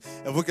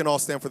If we can all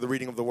stand for the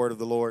reading of the word of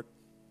the Lord.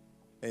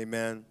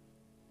 Amen.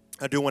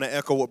 I do want to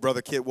echo what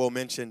Brother Kidwell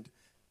mentioned,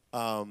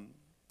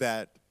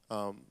 that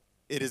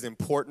it is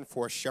important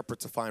for a shepherd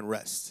to find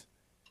rest,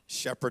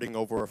 shepherding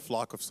over a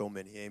flock of so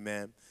many.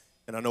 Amen.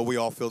 And I know we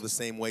all feel the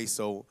same way,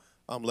 so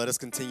let us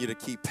continue to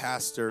keep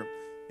Pastor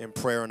in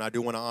prayer. And I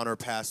do want to honor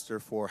Pastor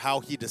for how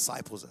he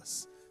disciples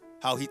us,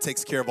 how he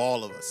takes care of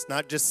all of us,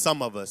 not just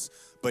some of us,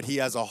 but he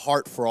has a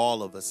heart for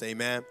all of us.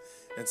 Amen.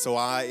 And so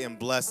I am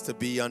blessed to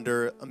be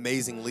under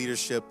amazing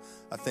leadership.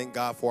 I thank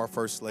God for our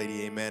First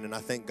Lady. Amen. And I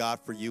thank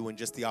God for you and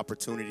just the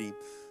opportunity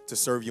to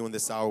serve you in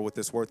this hour with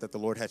this word that the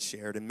Lord had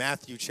shared. In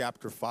Matthew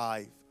chapter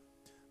 5,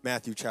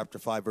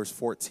 verse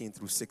 14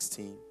 through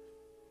 16.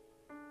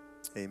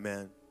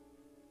 Amen.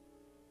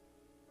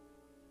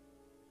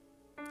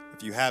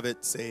 If you have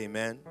it, say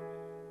amen.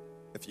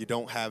 If you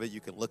don't have it, you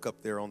can look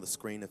up there on the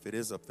screen if it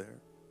is up there.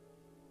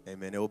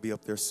 Amen. It will be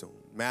up there soon.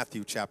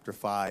 Matthew chapter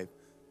 5,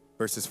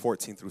 verses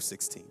 14 through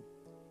 16.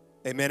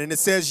 Amen. And it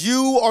says,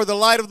 "You are the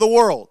light of the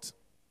world.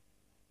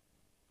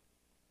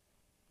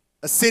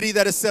 A city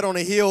that is set on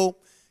a hill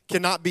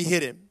cannot be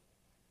hidden,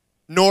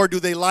 nor do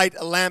they light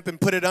a lamp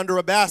and put it under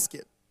a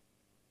basket,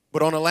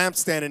 but on a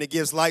lampstand, and it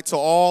gives light to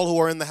all who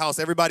are in the house."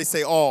 Everybody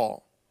say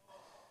all.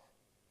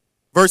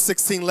 Verse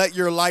 16, "Let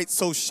your light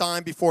so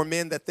shine before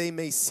men that they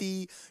may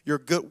see your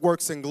good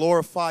works and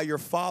glorify your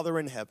Father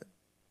in heaven."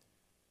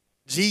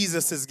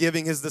 Jesus is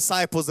giving his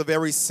disciples a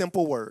very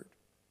simple word.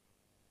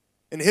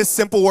 And his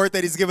simple word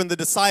that he's given the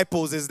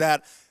disciples is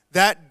that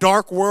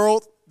dark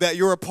world that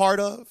you're a part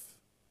of,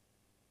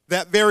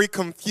 that very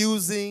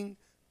confusing,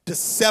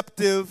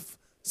 deceptive,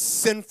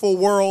 sinful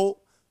world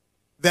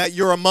that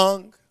you're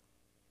among,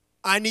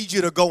 I need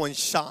you to go and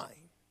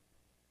shine.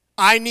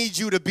 I need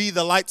you to be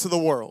the light to the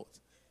world.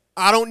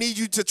 I don't need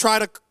you to try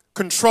to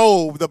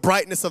control the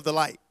brightness of the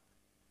light.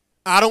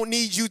 I don't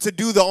need you to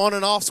do the on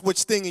and off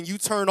switch thing and you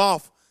turn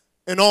off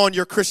and on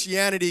your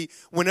Christianity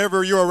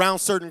whenever you're around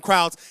certain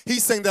crowds.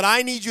 He's saying that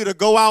I need you to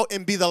go out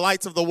and be the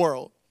lights of the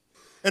world.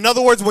 In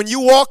other words, when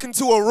you walk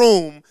into a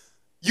room,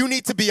 you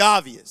need to be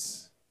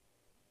obvious.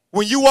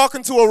 When you walk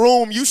into a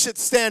room, you should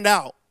stand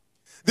out.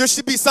 There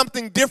should be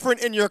something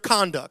different in your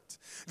conduct.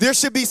 There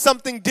should be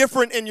something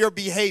different in your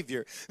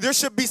behavior. There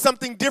should be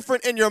something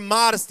different in your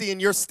modesty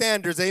and your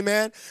standards,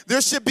 amen?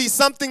 There should be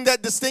something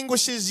that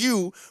distinguishes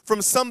you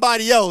from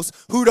somebody else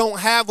who don't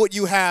have what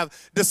you have.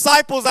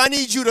 Disciples, I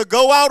need you to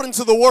go out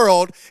into the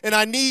world, and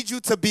I need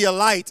you to be a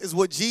light, is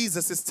what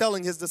Jesus is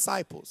telling his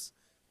disciples.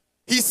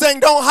 He's saying,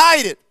 don't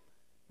hide it.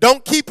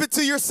 Don't keep it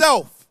to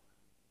yourself.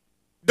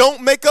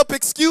 Don't make up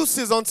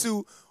excuses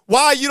onto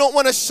why you don't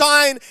want to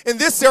shine in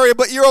this area,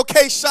 but you're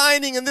okay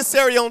shining in this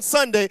area on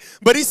Sunday.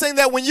 But he's saying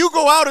that when you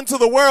go out into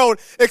the world,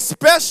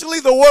 especially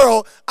the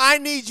world, I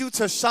need you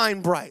to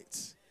shine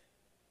bright.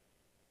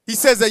 He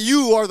says that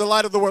you are the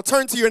light of the world.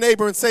 Turn to your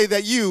neighbor and say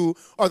that you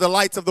are the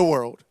light of the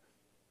world.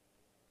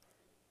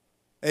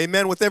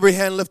 Amen. With every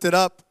hand lifted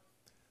up.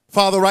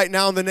 Father, right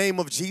now in the name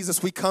of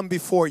Jesus, we come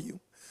before you.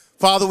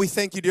 Father, we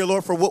thank you, dear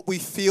Lord, for what we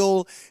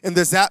feel in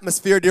this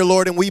atmosphere, dear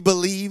Lord, and we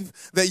believe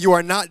that you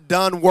are not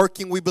done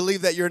working. We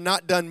believe that you're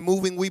not done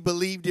moving. We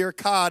believe, dear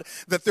God,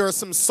 that there are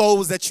some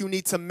souls that you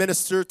need to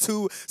minister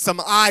to,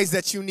 some eyes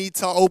that you need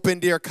to open,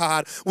 dear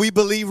God. We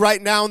believe right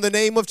now in the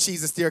name of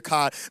Jesus, dear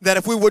God, that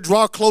if we would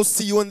draw close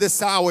to you in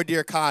this hour,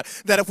 dear God,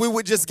 that if we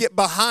would just get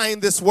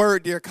behind this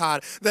word, dear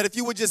God, that if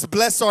you would just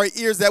bless our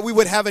ears, that we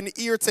would have an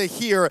ear to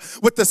hear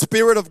what the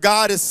Spirit of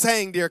God is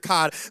saying, dear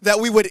God, that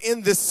we would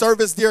end this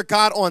service, dear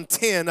God, on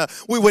 10.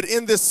 We would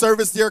end this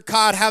service, dear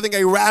God, having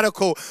a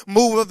radical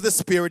move of the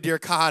Spirit, dear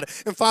God.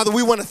 And Father,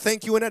 we want to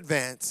thank you in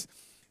advance.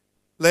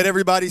 Let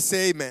everybody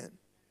say amen.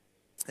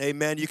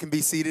 Amen. You can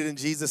be seated in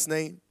Jesus'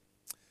 name.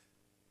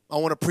 I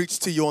want to preach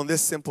to you on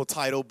this simple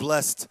title,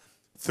 Blessed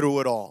Through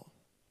It All.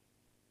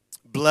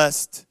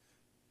 Blessed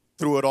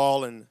through it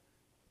all. And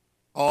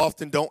I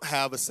often don't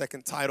have a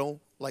second title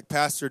like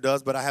Pastor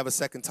does, but I have a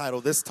second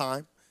title this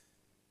time.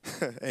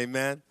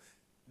 Amen.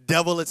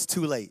 Devil, it's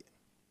too late.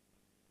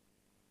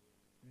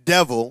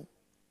 Devil,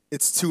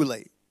 it's too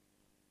late.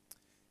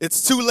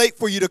 It's too late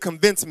for you to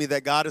convince me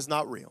that God is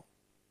not real,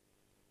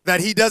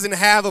 that he doesn't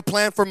have a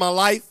plan for my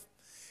life.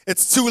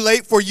 It's too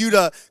late for you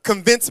to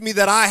convince me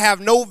that I have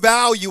no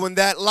value and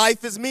that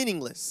life is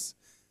meaningless.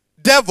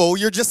 Devil,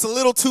 you're just a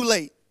little too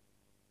late.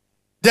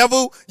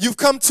 Devil, you've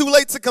come too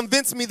late to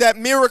convince me that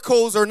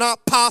miracles are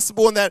not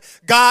possible and that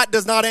God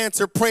does not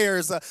answer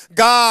prayers.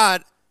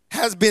 God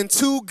has been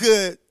too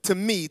good to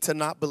me to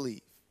not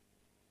believe.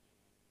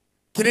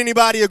 Can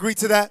anybody agree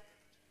to that?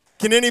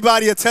 Can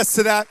anybody attest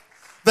to that?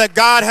 That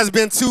God has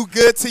been too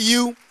good to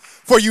you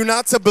for you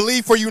not to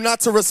believe, for you not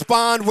to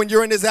respond when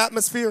you're in his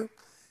atmosphere?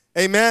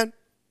 Amen.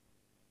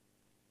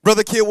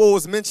 Brother Kidwell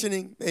was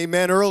mentioning,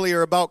 amen,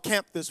 earlier about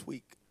camp this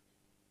week.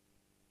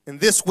 And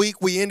this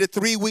week we ended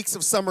 3 weeks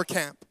of summer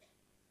camp.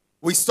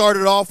 We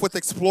started off with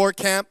Explore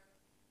Camp,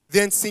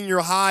 then senior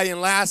high, and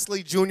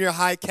lastly junior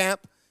high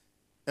camp.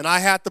 And I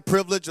had the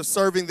privilege of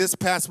serving this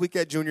past week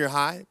at junior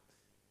high.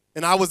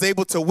 And I was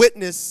able to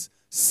witness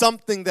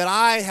something that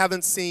I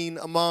haven't seen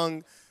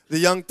among the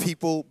young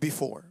people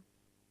before.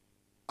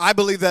 I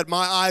believe that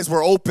my eyes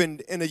were opened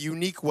in a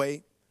unique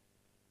way,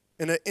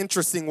 in an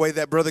interesting way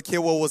that Brother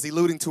Kidwell was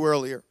alluding to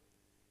earlier.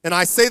 And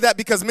I say that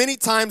because many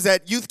times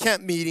at youth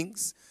camp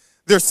meetings,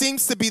 there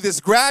seems to be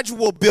this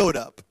gradual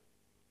buildup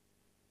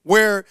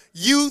where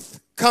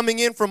youth coming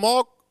in from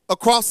all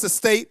across the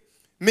state,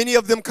 many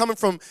of them coming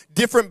from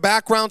different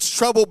backgrounds,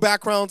 troubled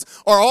backgrounds,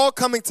 are all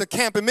coming to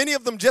camp, and many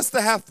of them just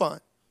to have fun.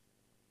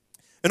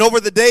 And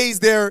over the days,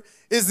 there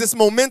is this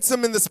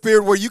momentum in the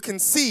spirit where you can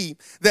see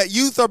that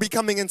youth are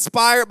becoming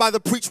inspired by the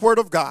preached word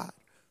of God.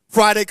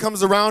 Friday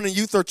comes around and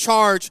youth are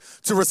charged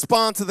to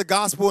respond to the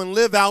gospel and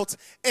live out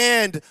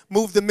and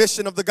move the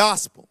mission of the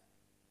gospel.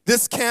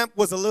 This camp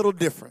was a little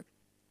different.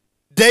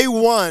 Day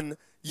one,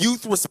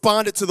 youth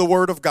responded to the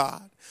word of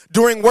God.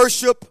 During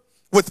worship,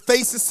 with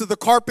faces to the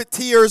carpet,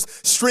 tears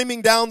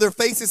streaming down their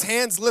faces,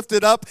 hands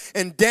lifted up,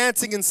 and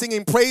dancing and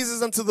singing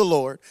praises unto the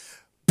Lord,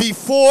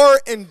 before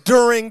and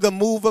during the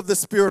move of the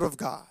Spirit of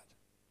God.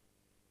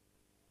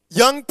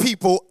 Young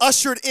people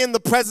ushered in the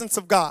presence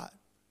of God.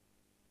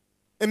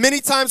 And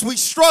many times we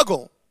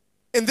struggle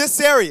in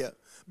this area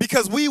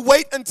because we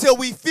wait until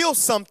we feel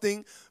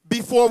something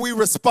before we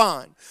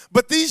respond.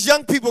 But these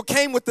young people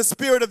came with the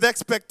spirit of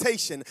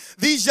expectation.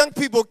 These young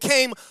people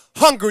came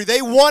hungry.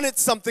 They wanted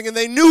something, and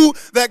they knew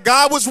that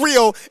God was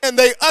real, and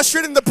they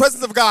ushered in the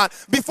presence of God.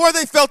 Before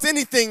they felt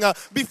anything,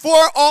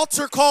 before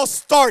altar calls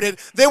started,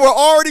 they were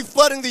already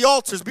flooding the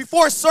altars.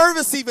 Before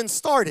service even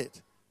started,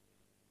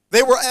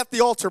 they were at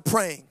the altar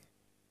praying.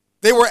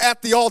 They were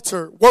at the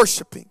altar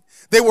worshiping.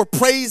 They were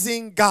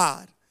praising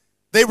God.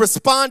 They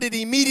responded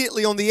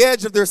immediately on the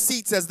edge of their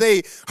seats as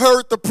they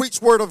heard the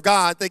preached word of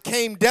God. They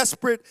came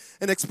desperate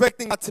and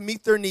expecting God to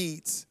meet their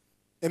needs.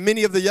 And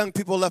many of the young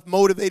people left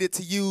motivated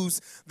to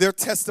use their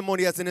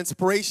testimony as an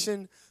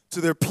inspiration to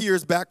their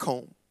peers back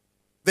home.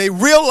 They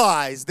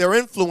realized their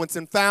influence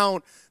and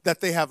found that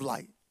they have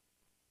light.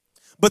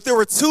 But there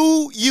were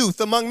two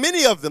youth among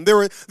many of them. There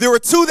were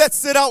two that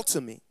stood out to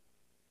me.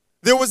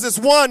 There was this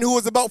one who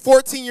was about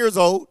 13 years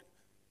old.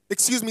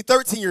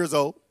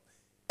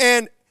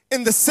 And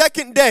in the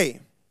second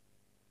day,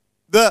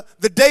 the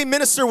day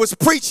minister was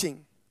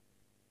preaching,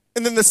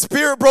 and then the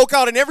Spirit broke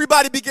out, and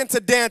everybody began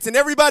to dance, and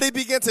everybody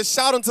began to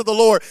shout unto the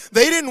Lord.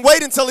 They didn't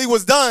wait until he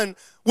was done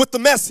with the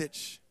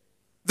message.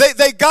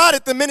 They got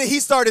it the minute he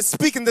started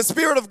speaking. The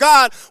Spirit of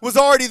God was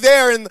already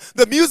there, and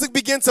the music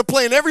began to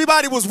play, and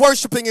everybody was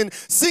worshiping and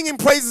singing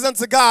praises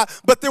unto God.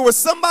 But there was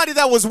somebody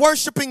that was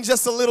worshiping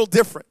just a little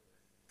different.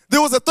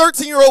 There was a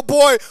 13-year-old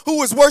boy who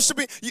was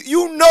worshiping.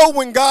 You know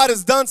when God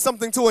has done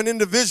something to an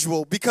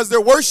individual because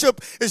their worship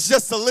is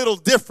just a little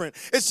different.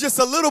 It's just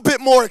a little bit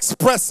more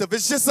expressive.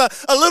 It's just a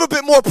little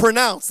bit more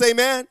pronounced.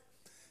 Amen?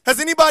 Has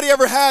anybody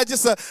ever had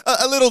just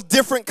a little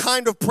different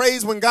kind of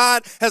praise when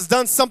God has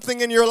done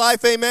something in your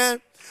life? Amen?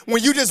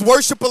 When you just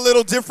worship a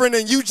little different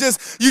and you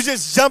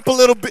just jump a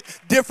little bit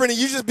different and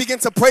you just begin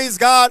to praise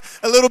God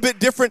a little bit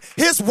different.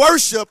 His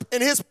worship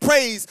and his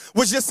praise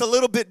was just a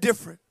little bit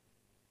different.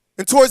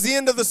 And towards the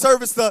end of the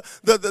service,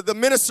 the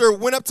minister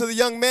went up to the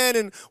young man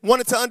and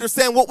wanted to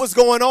understand what was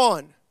going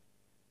on.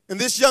 And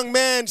this young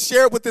man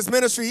shared with this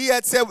ministry, he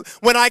had said,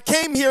 when I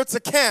came here to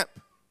camp,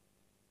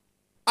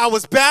 I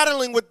was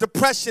battling with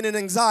depression and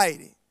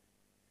anxiety.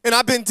 And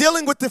I've been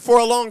dealing with it for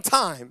a long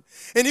time.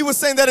 And he was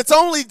saying that it's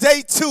only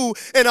day 2,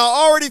 and I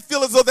already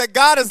feel as though that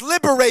God has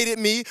liberated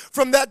me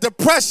from that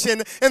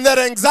depression and that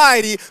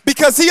anxiety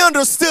because he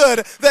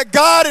understood that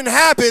God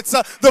inhabits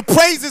the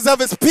praises of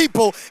his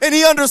people. And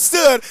he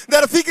understood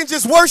that if he can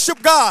just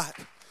worship God,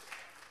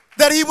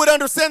 that he would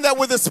understand that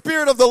where the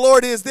Spirit of the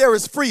Lord is, there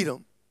is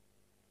freedom.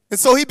 And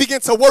so he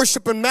began to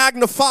worship and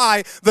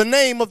magnify the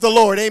name of the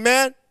Lord.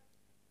 Amen?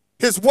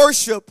 His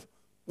worship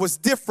was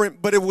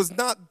different, but it was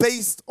not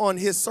based on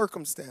his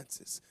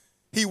circumstances.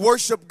 He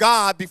worshiped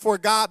God before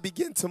God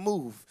began to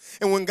move.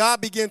 And when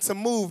God began to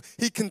move,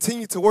 he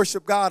continued to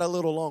worship God a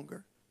little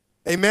longer.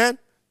 Amen?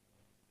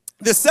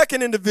 The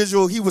second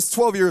individual, he was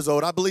 12 years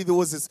old. I believe it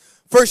was his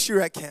first year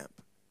at camp.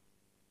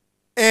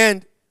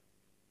 And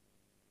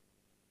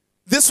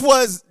this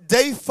was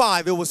day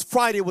 5. It was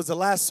Friday. It was the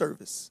last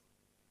service.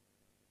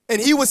 And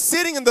he was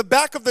sitting in the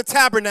back of the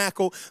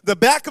tabernacle, the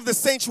back of the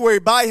sanctuary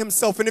by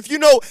himself. And if you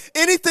know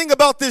anything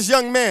about this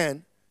young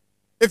man,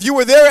 if you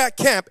were there at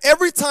camp,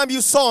 every time you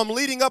saw him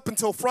leading up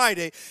until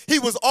Friday, he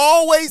was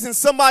always in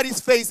somebody's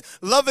face,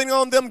 loving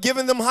on them,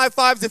 giving them high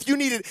fives. If you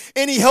needed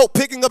any help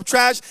picking up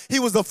trash, he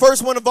was the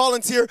first one to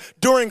volunteer.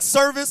 During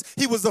service,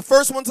 he was the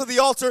first one to the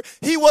altar.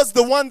 He was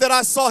the one that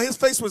I saw. His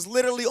face was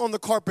literally on the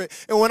carpet.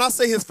 And when I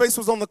say his face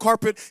was on the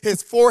carpet,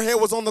 his forehead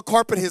was on the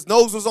carpet, his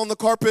nose was on the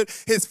carpet,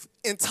 his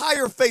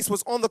entire face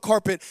was on the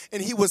carpet,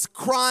 and he was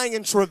crying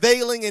and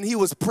travailing, and he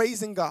was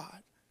praising God.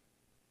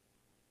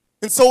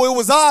 And so it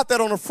was odd that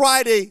on a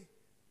Friday,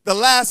 the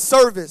last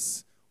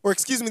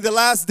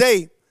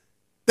day,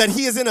 that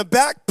he is in a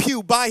back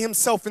pew by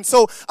himself. And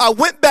so I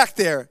went back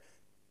there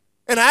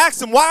and I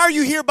asked him, why are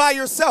you here by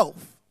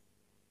yourself?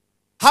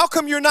 How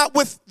come you're not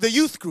with the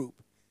youth group?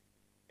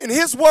 And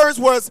his words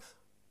was,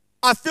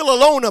 I feel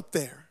alone up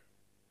there.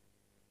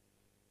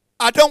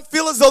 I don't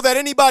feel as though that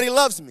anybody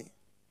loves me.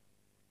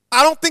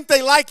 I don't think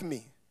they like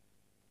me.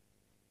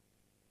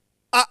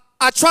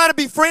 I try to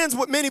be friends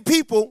with many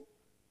people,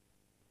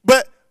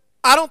 but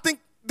I don't think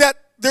that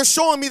they're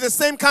showing me the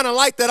same kind of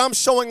light that I'm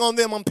showing on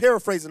them. I'm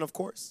paraphrasing, of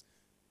course.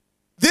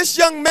 This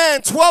young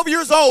man, 12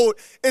 years old,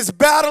 is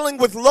battling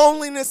with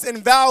loneliness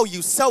and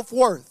value,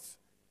 self-worth.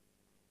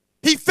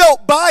 He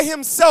felt by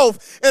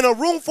himself in a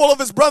room full of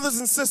his brothers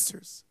and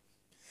sisters.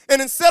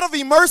 And instead of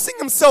immersing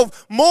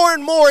himself more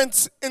and more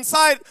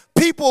inside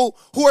people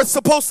who are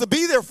supposed to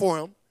be there for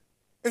him,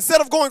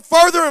 instead of going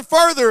further and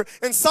further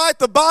inside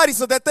the body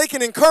so that they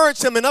can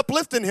encourage him and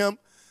uplift in him,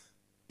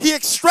 he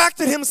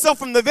extracted himself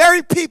from the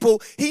very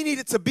people he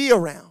needed to be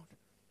around.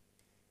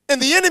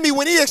 And the enemy,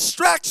 when he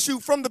extracts you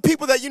from the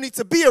people that you need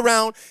to be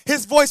around,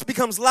 his voice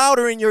becomes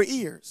louder in your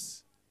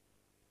ears.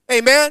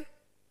 Amen?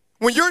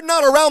 When you're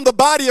not around the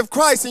body of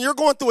Christ and you're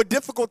going through a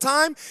difficult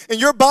time and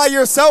you're by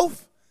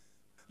yourself,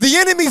 the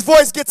enemy's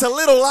voice gets a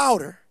little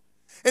louder.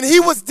 And he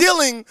was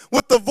dealing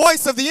with the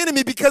voice of the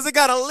enemy because it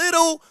got a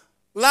little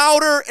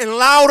louder and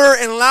louder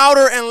and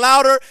louder and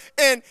louder.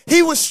 And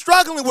he was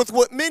struggling with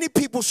what many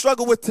people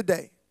struggle with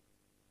today,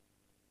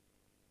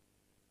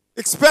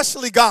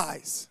 especially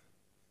guys.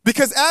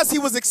 Because as he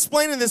was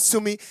explaining this to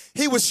me,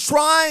 he was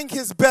trying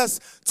his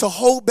best to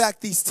hold back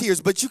these tears.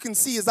 But you can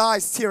see his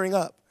eyes tearing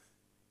up.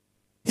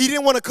 He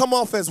didn't want to come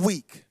off as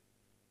weak.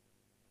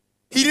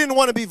 He didn't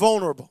want to be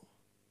vulnerable.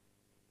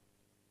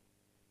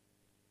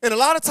 And a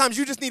lot of times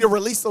you just need to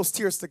release those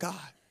tears to God.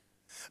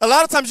 A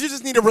lot of times you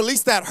just need to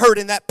release that hurt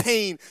and that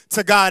pain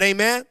to God.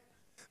 Amen?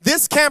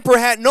 This camper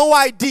had no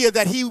idea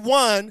that he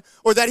won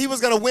or that he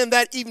was going to win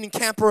that evening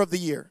camper of the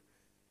year.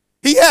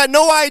 He had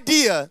no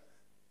idea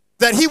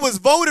that he was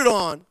voted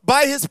on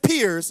by his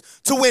peers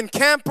to win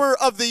camper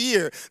of the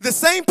year. The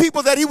same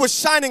people that he was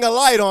shining a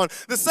light on,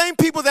 the same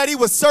people that he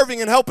was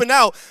serving and helping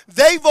out,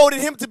 they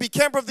voted him to be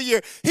camper of the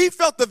year. He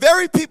felt the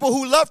very people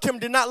who loved him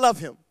did not love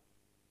him.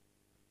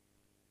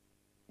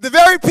 The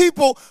very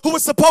people who were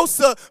supposed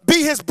to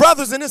be his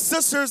brothers and his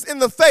sisters in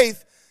the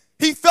faith,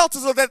 he felt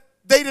as though that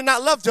they did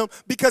not love him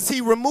because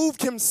he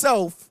removed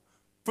himself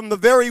from the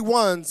very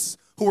ones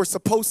who were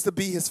supposed to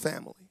be his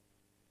family,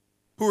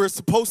 who were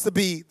supposed to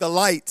be the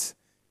light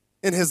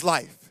in his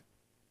life.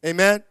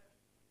 Amen?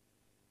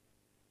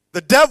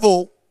 The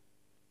devil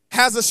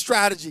has a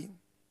strategy.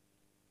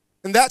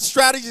 And that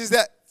strategy is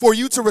that for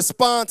you to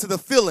respond to the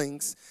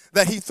feelings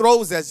that he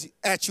throws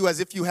at you as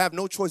if you have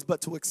no choice but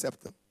to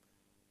accept them.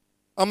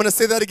 I'm going to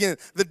say that again.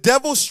 The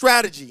devil's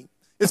strategy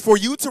is for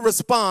you to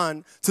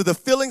respond to the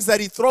feelings that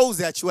he throws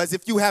at you as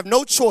if you have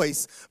no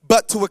choice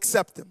but to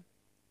accept them.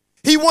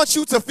 He wants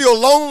you to feel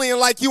lonely and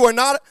like you are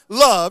not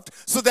loved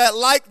so that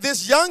like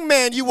this young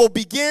man, you will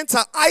begin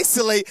to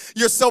isolate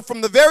yourself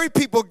from the very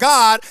people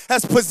God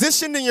has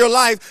positioned in your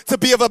life to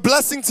be of a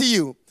blessing to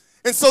you.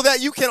 And so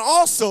that you can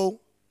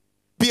also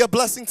be a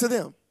blessing to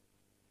them.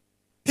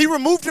 He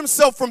removed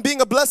himself from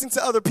being a blessing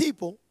to other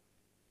people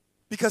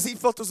because he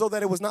felt as though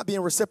that it was not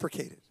being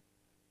reciprocated.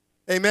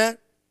 Amen?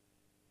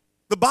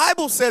 The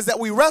Bible says that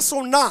we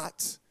wrestle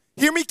not,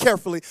 hear me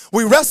carefully,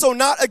 we wrestle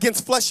not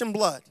against flesh and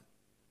blood,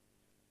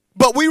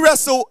 but we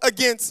wrestle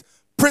against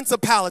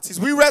principalities.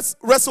 We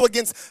wrestle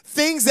against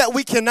things that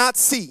we cannot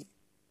see.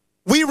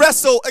 We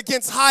wrestle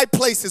against high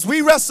places. We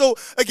wrestle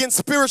against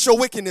spiritual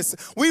wickedness.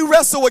 We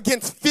wrestle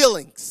against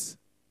feelings.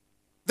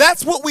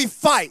 That's what we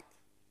fight.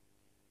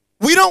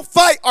 We don't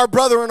fight our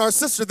brother and our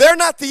sister. They're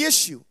not the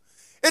issue.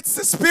 It's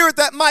the spirit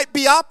that might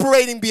be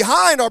operating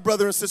behind our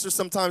brother and sister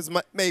sometimes,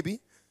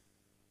 maybe.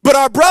 But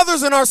our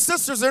brothers and our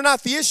sisters are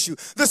not the issue.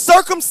 The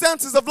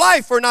circumstances of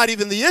life are not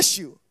even the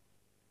issue.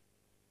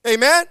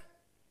 Amen?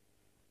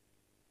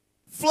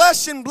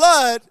 Flesh and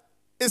blood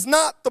is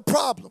not the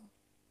problem.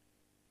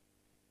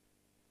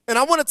 And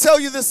I want to tell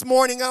you this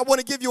morning, I want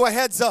to give you a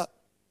heads up.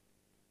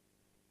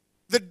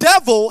 The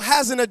devil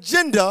has an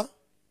agenda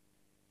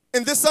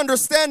in this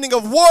understanding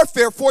of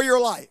warfare for your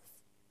life.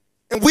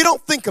 And we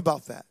don't think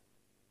about that.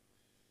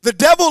 The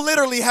devil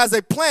literally has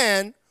a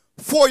plan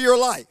for your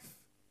life.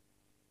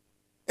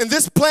 And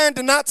this plan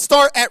did not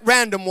start at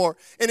random and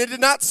it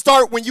did not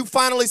start when you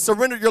finally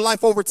surrendered your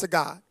life over to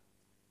God.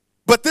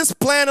 But this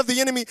plan of the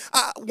enemy,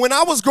 when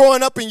I was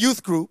growing up in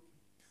youth group,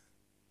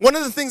 one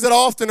of the things that I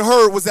often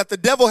heard was that the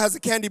devil has a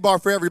candy bar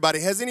for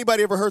everybody. Has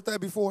anybody ever heard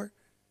that before?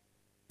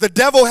 The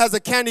devil has a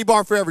candy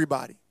bar for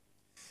everybody.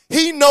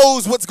 He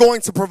knows what's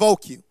going to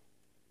provoke you.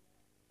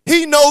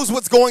 He knows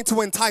what's going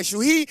to entice you.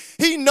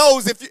 He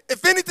knows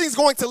if anything's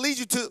going to lead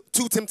you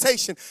to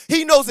temptation,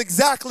 he knows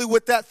exactly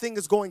what that thing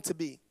is going to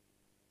be.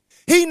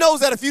 He knows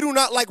that if you do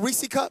not like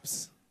Reese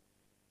Cups,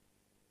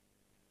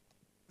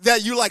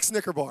 that you like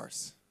Snicker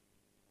bars.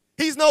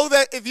 He knows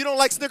that if you don't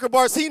like Snicker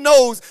bars, he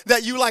knows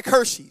that you like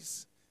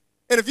Hershey's.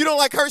 And if you don't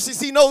like Hershey's,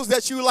 he knows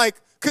that you like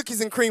cookies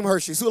and cream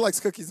Hershey's. Who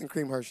likes cookies and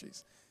cream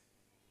Hershey's?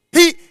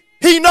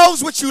 He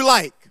knows what you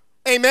like.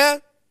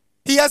 Amen?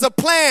 He has a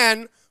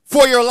plan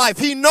for your life.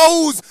 He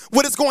knows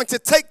what it's going to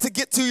take to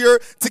get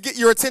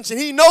your attention.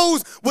 He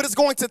knows what it's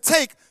going to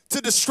take to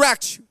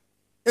distract you.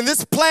 And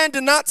this plan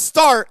did not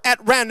start at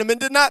random. It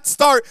did not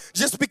start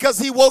just because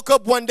he woke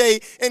up one day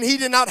and he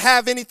did not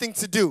have anything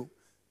to do.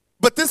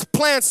 But this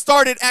plan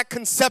started at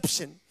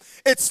conception.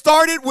 It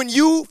started when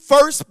you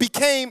first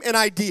became an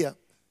idea.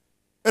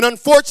 And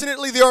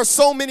unfortunately, there are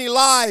so many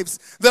lives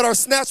that are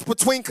snatched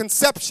between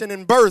conception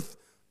and birth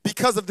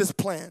because of this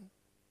plan.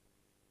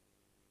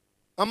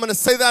 I'm going to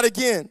say that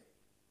again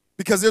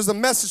because there's a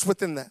message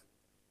within that.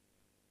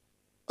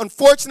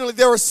 Unfortunately,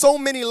 there are so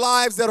many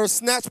lives that are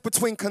snatched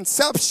between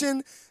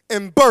conception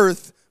and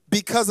birth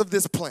because of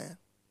this plan.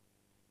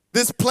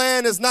 This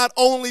plan is not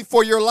only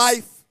for your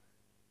life,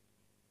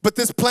 but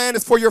this plan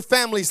is for your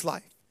family's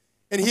life.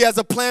 And he has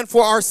a plan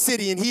for our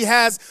city, and he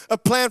has a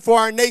plan for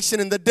our nation.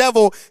 And the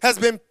devil has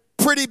been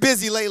pretty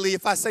busy lately,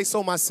 if I say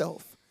so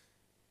myself.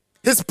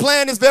 His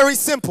plan is very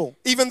simple,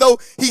 even though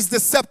he's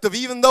deceptive,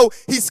 even though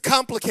he's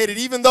complicated,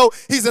 even though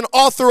he's an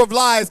author of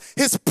lies.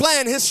 His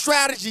plan, his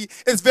strategy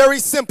is very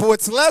simple.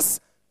 It's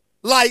less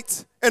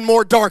light and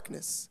more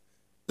darkness,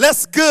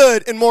 less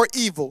good and more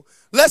evil,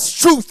 less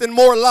truth and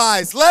more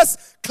lies,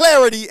 less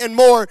clarity and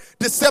more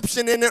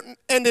deception.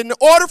 And in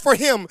order for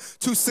him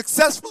to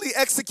successfully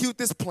execute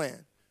this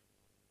plan,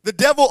 the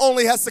devil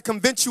only has to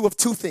convince you of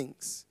two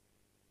things.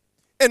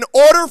 In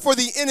order for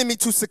the enemy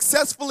to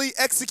successfully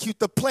execute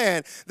the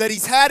plan that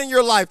he's had in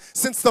your life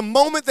since the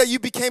moment that you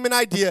became an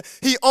idea,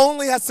 he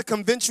only has to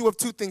convince you of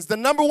two things. The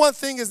number one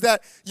thing is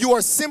that you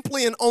are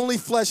simply and only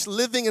flesh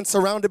living and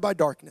surrounded by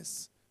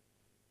darkness.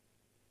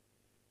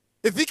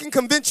 If he can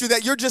convince you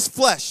that you're just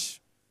flesh,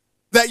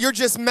 that you're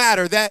just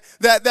matter, that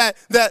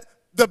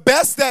the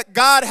best that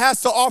God has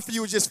to offer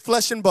you is just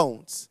flesh and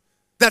bones,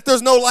 that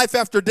there's no life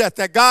after death,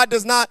 that God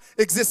does not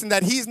exist and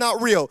that he's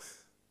not real,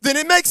 then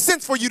it makes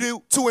sense for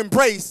you to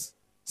embrace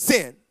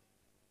sin.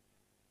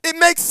 It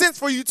makes sense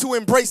for you to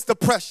embrace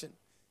depression.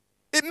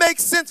 It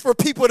makes sense for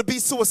people to be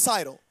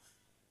suicidal.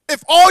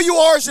 If all you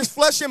are is just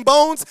flesh and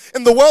bones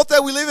in the world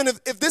that we live in,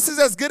 if this is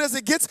as good as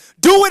it gets,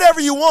 do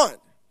whatever you want.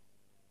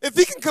 If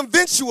he can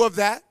convince you of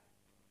that,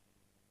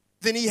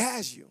 then he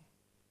has you.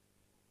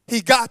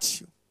 He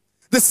got you.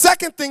 The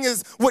second thing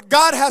is what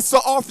God has to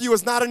offer you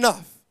is not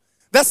enough.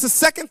 That's the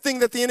second thing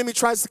that the enemy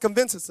tries to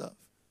convince us of.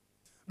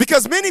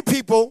 Because many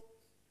people,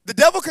 the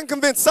devil can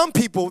convince some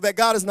people that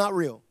God is not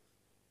real.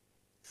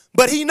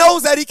 But he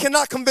knows that he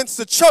cannot convince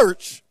the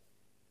church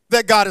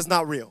that God is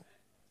not real.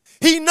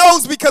 He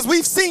knows because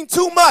we've seen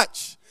too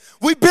much.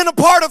 We've been a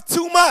part of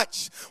too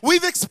much.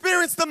 We've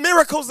experienced the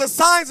miracles, the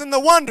signs, and the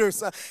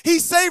wonders. He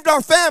saved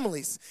our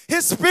families.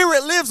 His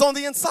spirit lives on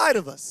the inside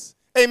of us.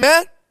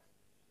 Amen?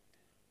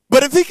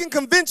 But if he can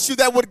convince you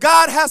that what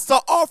God has to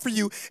offer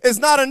you is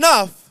not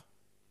enough,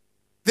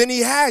 then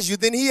he has you.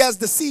 Then he has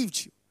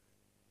deceived you.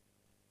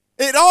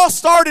 It all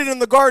started in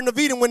the Garden of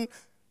Eden when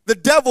the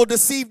devil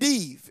deceived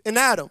Eve and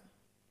Adam.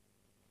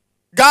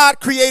 God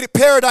created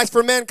paradise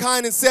for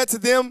mankind and said to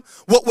them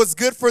what was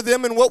good for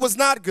them and what was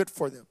not good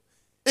for them.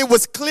 It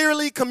was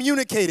clearly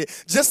communicated.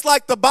 Just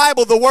like the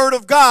Bible, the Word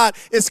of God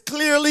is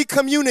clearly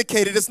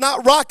communicated. It's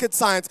not rocket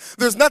science.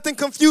 There's nothing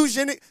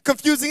confusing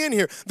in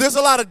here. There's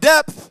a lot of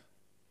depth.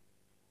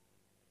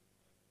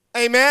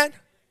 Amen.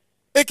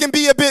 It can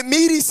be a bit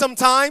meaty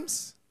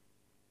sometimes.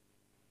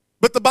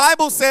 But the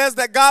Bible says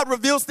that God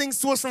reveals things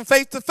to us from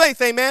faith to faith,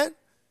 amen?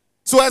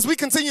 So as we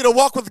continue to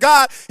walk with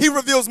God, he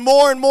reveals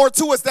more and more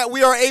to us that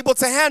we are able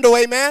to handle,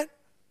 amen?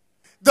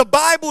 The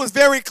Bible is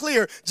very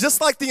clear.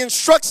 Just like the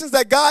instructions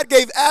that God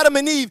gave Adam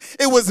and Eve,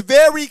 it was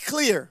very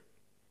clear.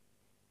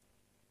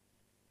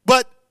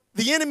 But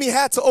the enemy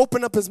had to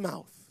open up his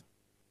mouth.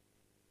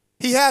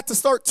 He had to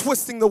start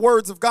twisting the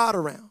words of God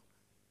around.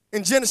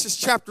 In Genesis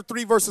chapter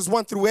 3, verses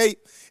 1 through 8,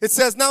 it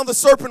says, "Now the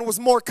serpent was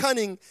more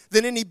cunning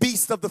than any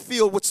beast of the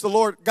field which the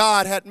Lord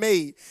God had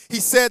made. He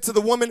said to the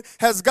woman,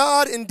 'Has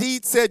God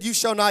indeed said, you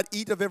shall not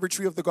eat of every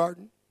tree of the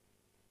garden?'"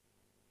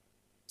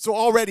 So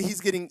already he's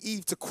getting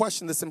Eve to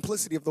question the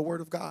simplicity of the word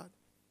of God.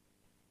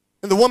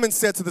 "And the woman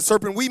said to the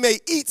serpent, 'We may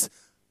eat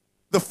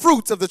the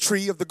fruit of the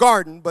tree of the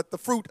garden, but the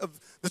fruit of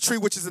the tree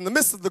which is in the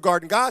midst of the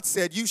garden, God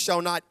said, you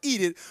shall not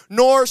eat it,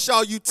 nor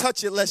shall you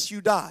touch it, lest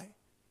you die.'"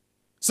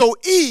 So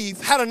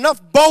Eve had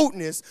enough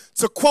boldness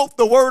to quote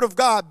the word of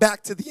God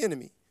back to the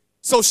enemy.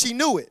 So she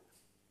knew it.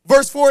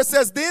 Verse 4, it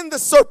says, "Then the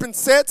serpent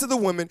said to the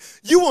woman,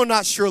 you will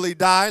not surely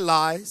die,"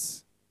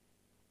 lies.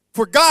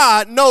 "For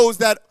God knows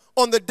that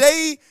on the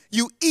day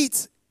you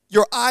eat,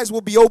 your eyes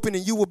will be open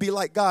and you will be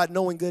like God,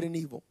 knowing good and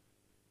evil."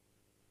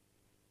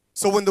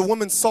 So when the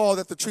woman saw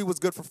that the tree was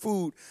good for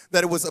food,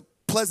 that it was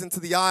pleasant to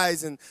the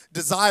eyes and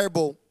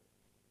desirable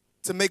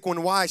to make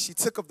one wise, she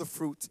took of the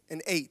fruit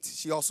and ate.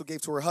 She also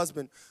gave to her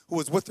husband who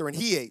was with her, and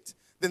he ate.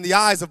 Then the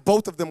eyes of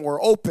both of them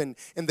were open,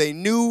 and they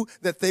knew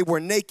that they were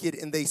naked,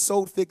 and they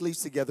sewed fig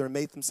leaves together and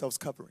made themselves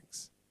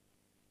coverings.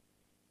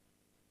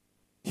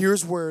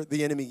 Here's where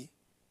the enemy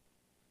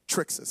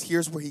tricks us.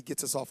 Here's where he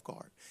gets us off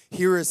guard.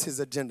 Here is his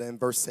agenda in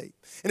verse 8.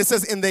 And it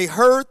says, "And they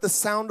heard the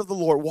sound of the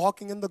Lord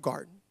walking in the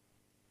garden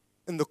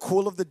in the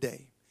cool of the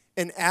day,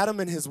 and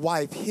Adam and his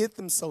wife hid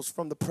themselves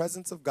from the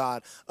presence of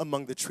God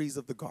among the trees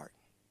of the garden."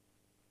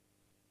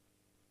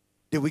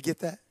 Did we get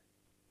that?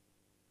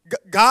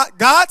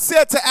 God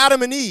said to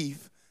Adam and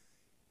Eve,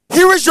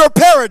 here is your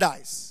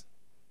paradise.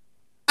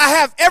 I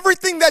have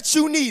everything that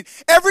you need.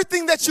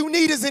 Everything that you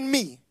need is in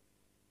me.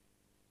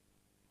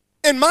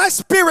 And my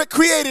spirit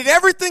created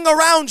everything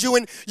around you,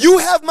 and you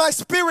have my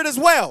spirit as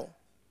well.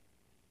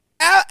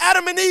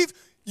 Adam and Eve,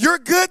 you're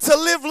good to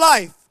live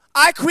life.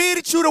 I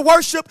created you to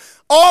worship.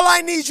 All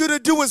I need you to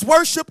do is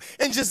worship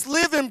and just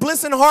live in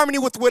bliss and harmony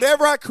with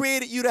whatever I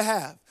created you to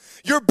have.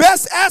 Your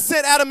best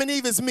asset, Adam and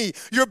Eve, is me.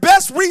 Your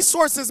best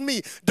resource is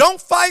me.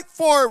 Don't fight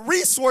for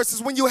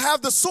resources when you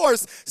have the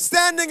source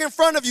standing in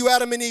front of you,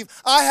 Adam and Eve.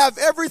 I have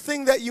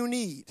everything that you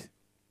need.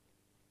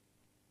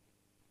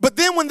 But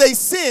then when they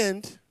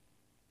sinned,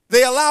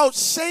 they allowed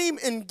shame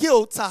and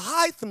guilt to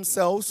hide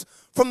themselves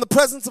from the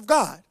presence of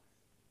God.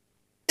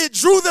 It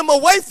drew them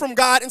away from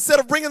God instead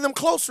of bringing them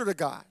closer to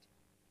God.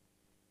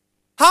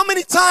 How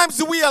many times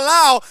do we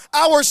allow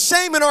our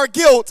shame and our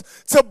guilt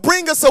to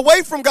bring us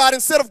away from God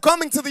instead of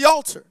coming to the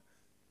altar?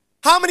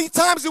 How many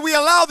times do we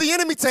allow the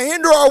enemy to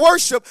hinder our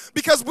worship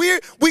because we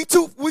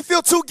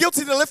feel too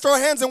guilty to lift our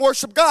hands and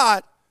worship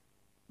God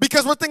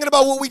because we're thinking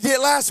about what we did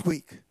last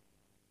week?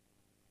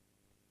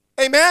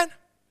 Amen?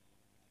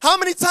 How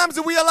many times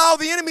do we allow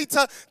the enemy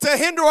to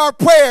hinder our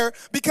prayer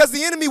because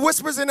the enemy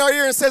whispers in our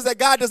ear and says that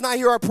God does not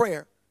hear our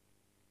prayer?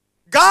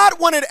 God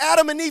wanted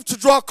Adam and Eve to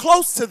draw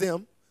close to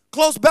them,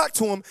 close back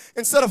to him,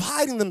 instead of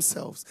hiding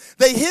themselves.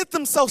 They hid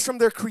themselves from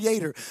their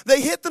creator.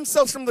 They hid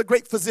themselves from the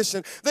great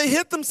physician. They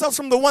hid themselves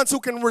from the ones who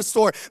can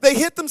restore. They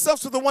hid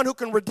themselves from the one who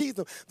can redeem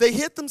them. They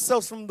hid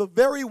themselves from the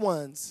very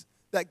ones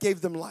that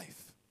gave them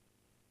life.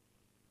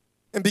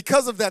 And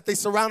because of that, they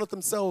surrounded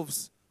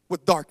themselves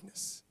with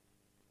darkness.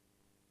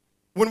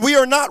 When we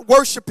are not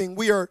worshiping,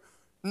 we are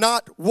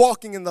not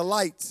walking in the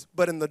light,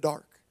 but in the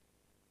dark.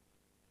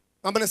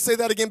 I'm going to say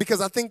that again because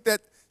I think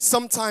that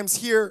sometimes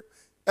here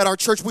at our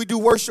church, we do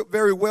worship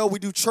very well, we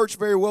do church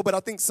very well, but I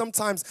think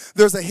sometimes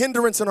there's a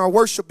hindrance in our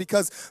worship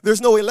because there's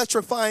no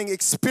electrifying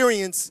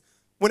experience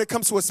when it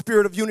comes to a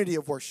spirit of unity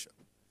of worship.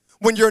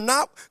 When you're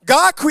not,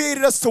 God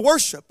created us to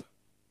worship.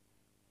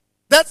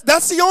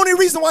 That's the only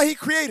reason why he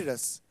created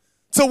us,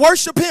 to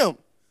worship him.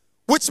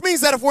 Which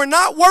means that if we're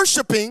not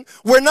worshiping,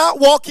 we're not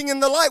walking in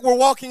the light, we're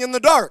walking in the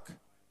dark.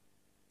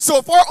 So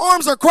if our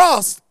arms are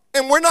crossed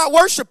and we're not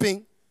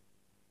worshiping,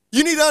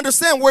 you need to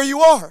understand where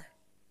you are.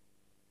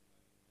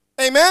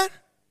 Amen?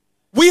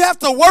 We have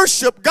to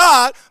worship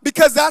God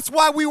because that's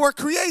why we were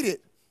created.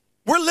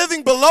 We're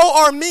living below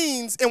our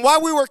means and why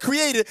we were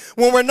created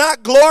when we're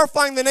not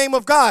glorifying the name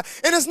of God.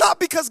 And it's not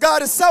because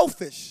God is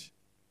selfish.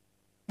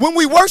 When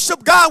we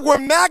worship God, we're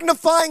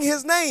magnifying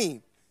his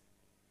name.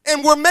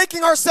 And we're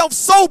making ourselves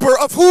sober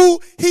of who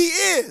he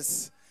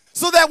is.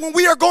 So that when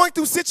we are going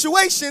through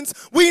situations,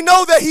 we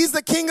know that he's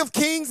the King of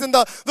Kings and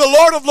the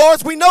Lord of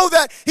Lords. We know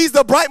that he's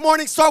the bright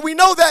morning star. We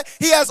know that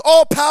he has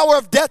all power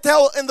of death,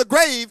 hell, and the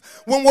grave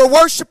when we're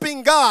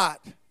worshiping God.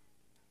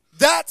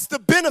 That's the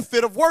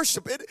benefit of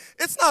worship.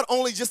 It's not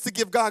only just to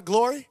give God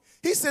glory.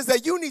 He says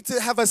that you need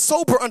to have a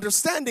sober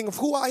understanding of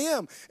who I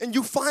am. And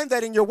you find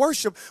that in your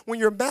worship when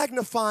you're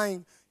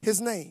magnifying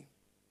his name.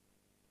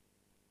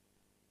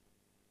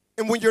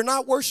 And when you're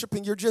not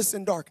worshiping, you're just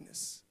in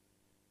darkness.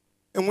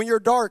 And when you're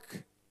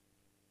dark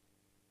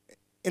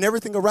and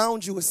everything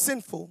around you is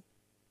sinful,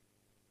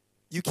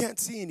 you can't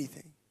see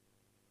anything.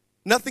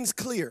 Nothing's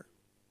clear.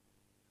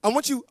 I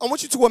want you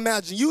to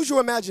imagine, use your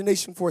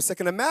imagination for a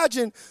second.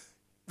 Imagine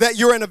that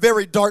you're in a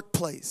very dark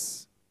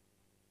place.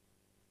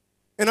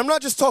 And I'm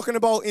not just talking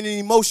about in an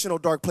emotional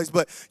dark place,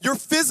 but you're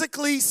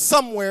physically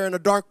somewhere in a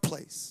dark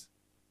place.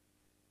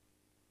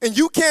 And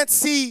you can't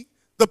see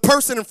the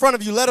person in front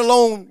of you, let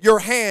alone your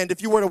hand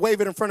if you were to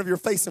wave it in front of your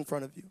face in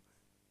front of you.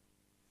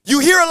 You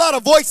hear a lot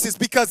of voices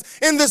because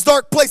in this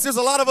dark place, there's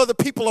a lot of other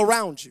people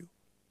around you.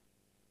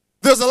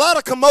 There's a lot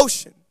of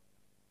commotion.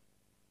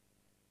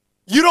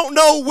 You don't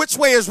know which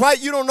way is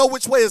right. You don't know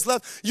which way is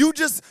left. You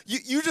just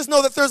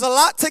know that there's a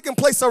lot taking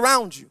place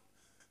around you.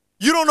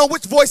 You don't know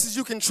which voices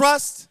you can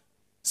trust.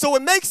 So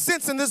it makes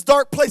sense in this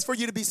dark place for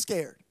you to be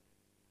scared.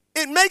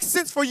 It makes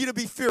sense for you to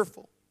be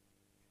fearful.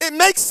 It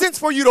makes sense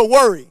for you to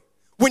worry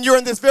when you're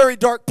in this very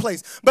dark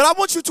place. But I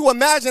want you to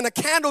imagine a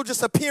candle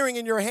just appearing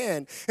in your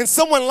hand and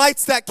someone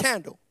lights that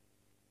candle.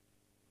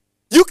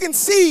 You can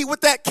see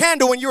with that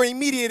candle in your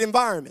immediate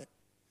environment.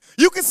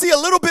 You can see a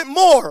little bit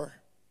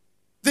more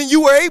than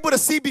you were able to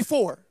see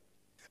before.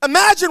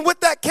 Imagine with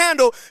that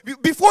candle,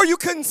 before you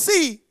couldn't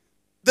see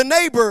the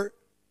neighbor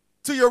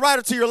to your right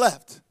or to your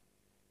left.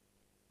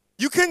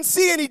 You couldn't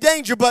see any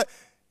danger, but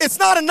it's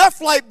not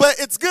enough light, but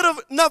it's good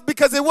enough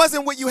because it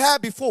wasn't what you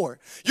had before.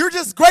 You're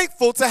just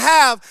grateful to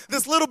have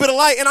this little bit of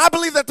light. And I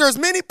believe that there's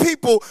many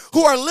people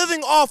who are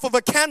living off of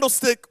a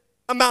candlestick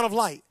amount of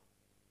light.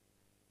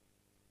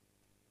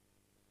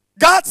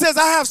 God says,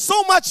 I have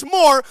so much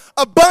more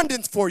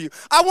abundance for you.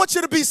 I want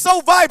you to be so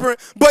vibrant,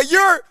 but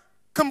you're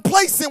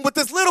complacent with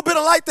this little bit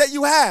of light that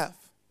you have.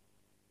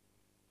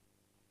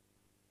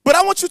 But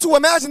I want you to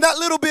imagine that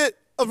little bit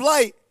of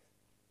light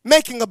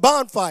making a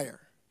bonfire.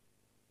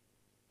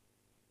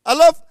 I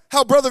love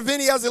how Brother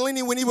Vinny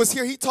Azzolini, when he was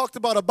here, he talked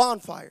about a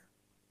bonfire.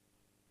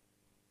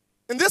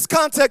 In this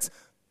context,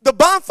 the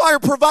bonfire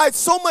provides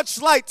so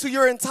much light to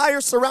your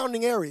entire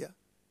surrounding area.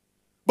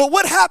 But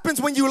what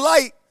happens when you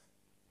light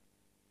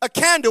a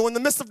candle in the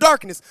midst of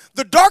darkness?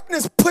 The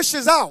darkness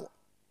pushes out.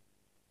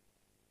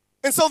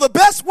 And so the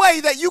best way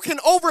that you can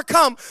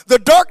overcome the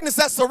darkness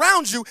that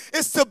surrounds you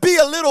is to be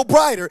a little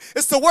brighter.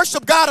 It's to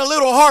worship God a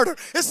little harder.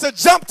 It's to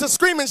jump, to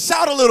scream, and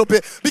shout a little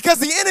bit. Because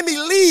the enemy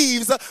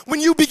leaves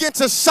when you begin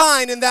to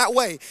shine in that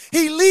way.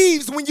 He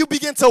leaves when you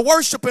begin to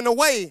worship in a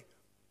way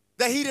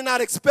that he did not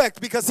expect.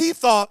 Because he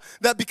thought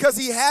that because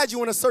he had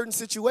you in a certain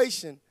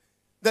situation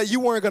that you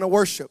weren't going to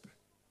worship.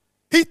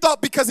 He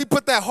thought because he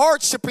put that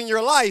hardship in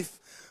your life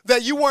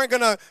that you weren't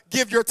going to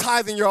give your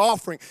tithe and your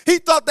offering. He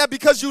thought that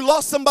because you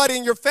lost somebody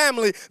in your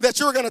family that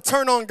you were going to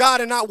turn on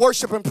God and not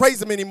worship and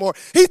praise him anymore.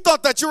 He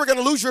thought that you were going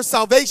to lose your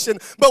salvation.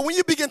 But when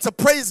you begin to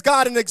praise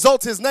God and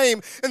exalt his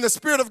name and the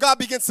Spirit of God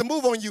begins to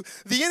move on you,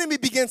 the enemy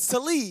begins to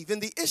leave.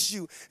 And the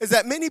issue is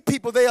that many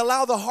people, they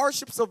allow the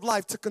hardships of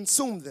life to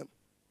consume them.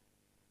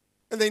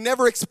 And they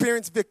never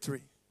experience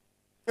victory.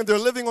 And they're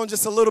living on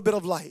just a little bit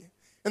of light.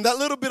 And that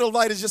little bit of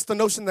light is just the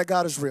notion that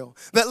God is real.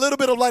 That little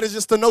bit of light is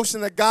just the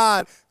notion that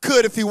God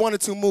could if he wanted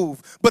to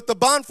move. But the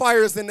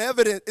bonfire is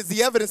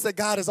the evidence that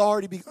God has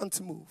already begun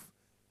to move.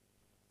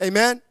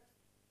 Amen?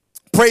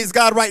 Praise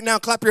God right now.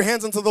 Clap your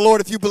hands unto the Lord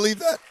if you believe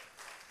that.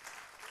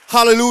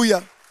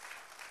 Hallelujah.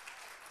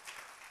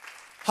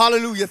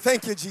 Hallelujah.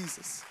 Thank you,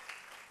 Jesus.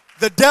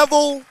 The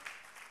devil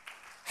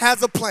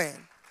has a plan.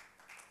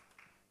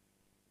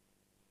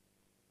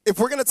 If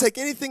we're going to take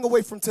anything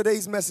away from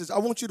today's message, I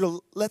want you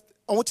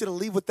to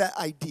leave with that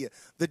idea.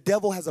 The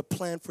devil has a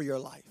plan for your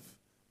life.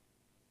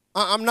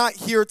 I'm not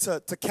here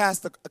to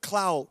cast a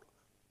cloud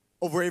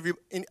over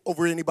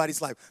anybody's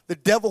life. The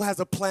devil has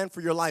a plan for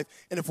your life,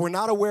 and if we're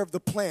not aware of the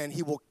plan,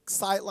 he will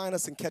sideline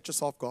us and catch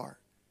us off guard.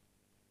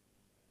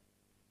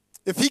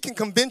 If he can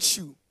convince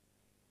you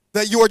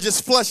that you are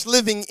just flesh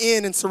living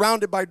in and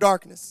surrounded by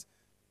darkness,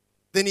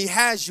 then he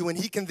has you, and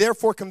he can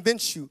therefore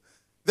convince you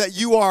that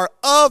you are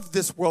of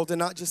this world and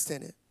not just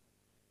in it.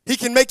 He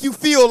can make you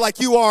feel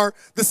like you are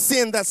the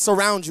sin that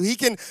surrounds you. He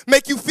can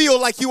make you feel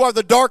like you are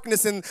the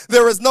darkness and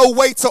there is no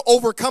way to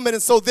overcome it,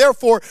 and so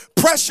therefore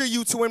pressure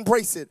you to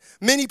embrace it.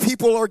 Many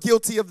people are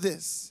guilty of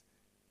this.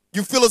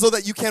 You feel as though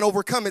that you can't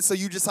overcome it, so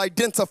you just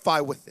identify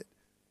with it.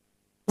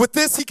 With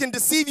this, he can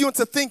deceive you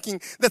into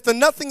thinking that the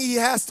nothing he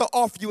has to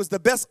offer you is the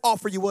best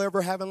offer you will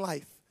ever have in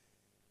life.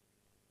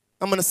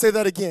 I'm going to say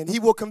that again. He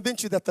will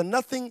convince you that the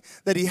nothing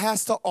that he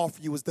has to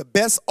offer you is the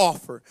best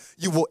offer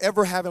you will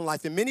ever have in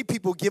life. And many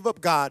people give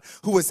up God,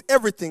 who is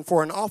everything,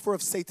 for an offer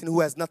of Satan,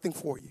 who has nothing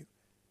for you.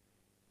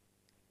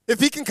 If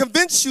he can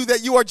convince you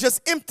that you are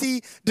just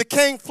empty,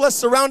 decaying flesh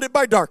surrounded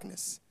by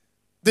darkness,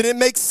 then it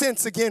makes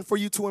sense again for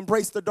you to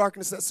embrace the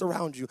darkness that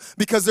surrounds you,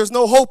 because there's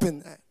no hope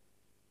in that.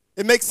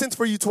 It makes sense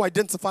for you to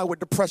identify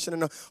with depression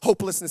and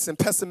hopelessness and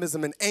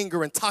pessimism and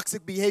anger and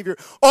toxic behavior.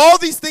 All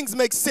these things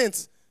make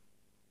sense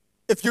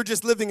if you're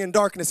just living in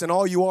darkness and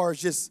all you are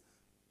is just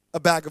a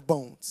bag of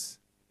bones.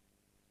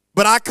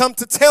 But I come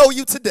to tell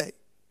you today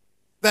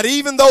that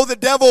even though the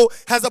devil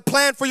has a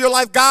plan for your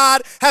life,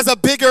 God has a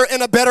bigger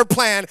and a better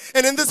plan.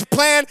 And in this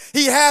plan,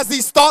 he has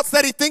these thoughts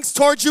that he thinks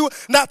towards you,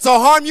 not to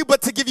harm you,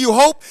 but to give you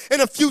hope in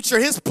a future.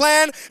 His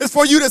plan is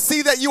for you to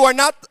see that you are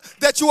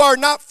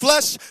not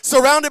flesh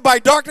surrounded by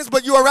darkness,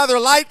 but you are rather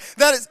light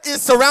that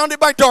is surrounded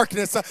by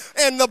darkness.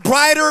 And the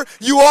brighter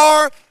you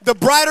are, the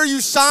brighter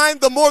you shine,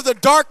 the more the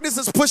darkness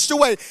is pushed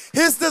away.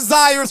 His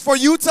desire is for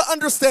you to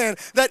understand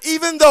that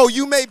even though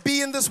you may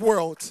be in this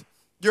world,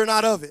 you're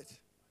not of it.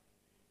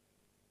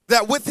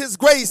 That with his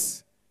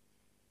grace,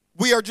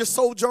 we are just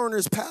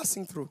sojourners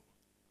passing through.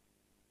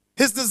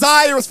 His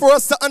desire is for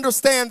us to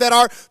understand that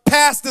our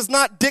past does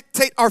not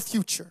dictate our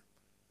future.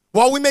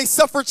 While we may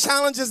suffer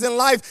challenges in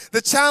life,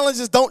 the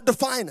challenges don't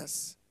define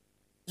us.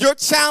 Your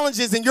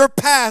challenges and your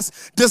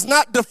past does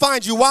not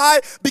define you. Why?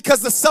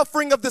 Because the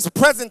suffering of this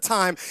present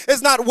time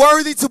is not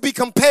worthy to be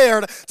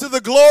compared to the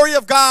glory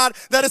of God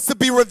that is to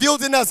be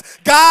revealed in us.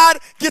 God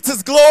gets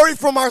his glory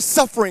from our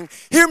suffering.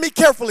 Hear me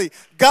carefully.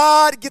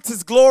 God gets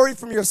his glory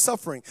from your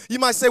suffering. You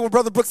might say, well,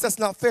 Brother Brooks, that's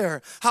not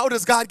fair. How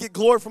does God get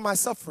glory from my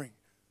suffering?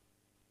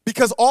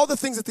 Because all the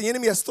things that the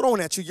enemy has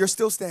thrown at you, you're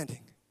still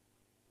standing.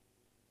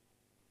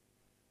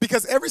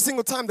 Because every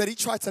single time that he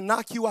tried to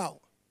knock you out,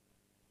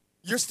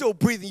 you're still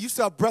breathing. You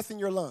still have breath in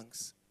your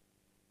lungs.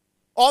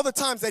 All the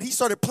times that he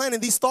started planting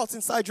these thoughts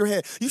inside your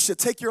head, you should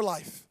take your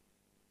life.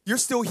 You're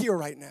still here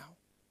right now.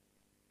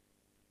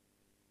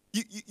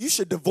 You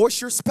should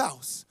divorce your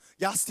spouse.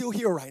 Y'all still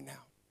here right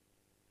now.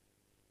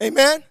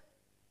 Amen?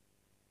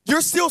 You're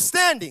still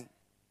standing.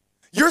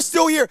 You're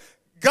still here.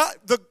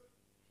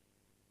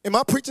 Am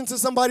I preaching to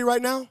somebody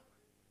right now?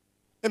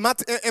 Am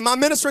I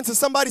ministering to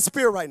somebody's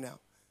spirit right now?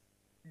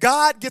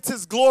 God gets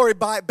his glory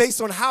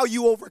based on how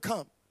you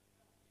overcome.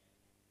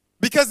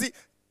 Because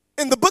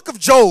in the book of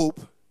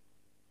Job,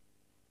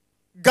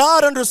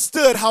 God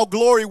understood how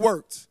glory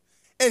worked.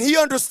 And he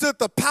understood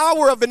the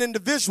power of an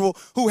individual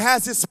who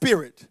has his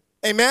spirit.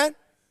 Amen?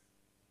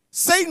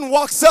 Satan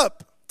walks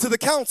up to the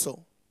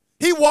council.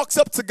 He walks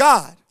up to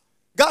God.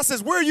 God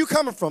says, where are you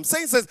coming from?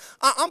 Satan says,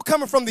 I'm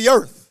coming from the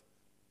earth.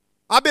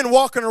 I've been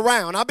walking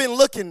around. I've been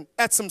looking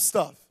at some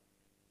stuff.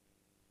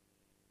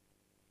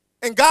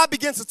 And God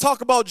begins to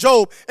talk about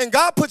Job, and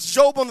God puts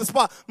Job on the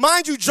spot.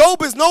 Mind you,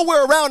 Job is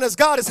nowhere around as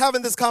God is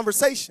having this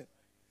conversation.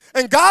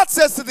 And God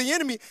says to the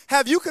enemy,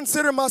 have you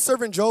considered my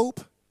servant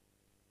Job?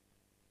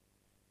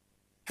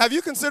 Have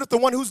you considered the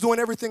one who's doing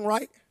everything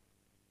right?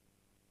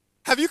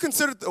 Have you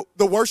considered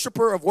the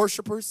worshiper of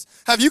worshipers?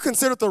 Have you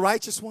considered the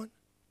righteous one?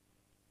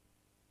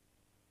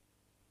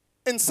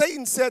 And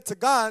Satan said to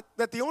God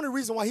that the only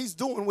reason why he's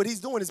doing what he's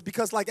doing is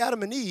because, like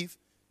Adam and Eve,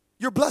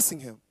 you're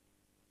blessing him.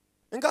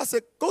 And God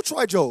said, go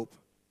try Job.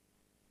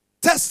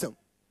 Test him.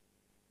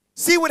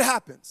 See what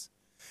happens.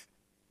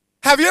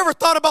 Have you ever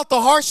thought about the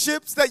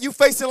hardships that you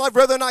face in life,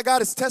 whether or not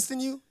God is testing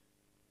you?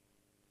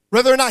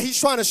 Whether or not he's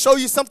trying to show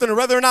you something, or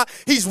whether or not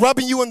he's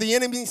rubbing you in the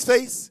enemy's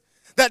face?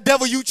 That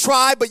devil you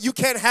try, but you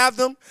can't have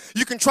them.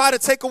 You can try to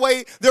take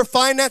away their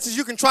finances.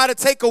 You can try to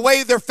take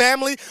away their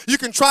family. You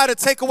can try to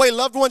take away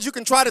loved ones. You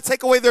can try to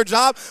take away their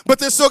job, but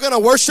they're still going to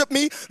worship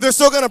me. They're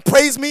still going to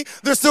praise me.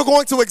 They're still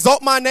going to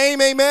exalt my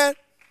name, amen?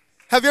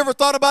 Have you ever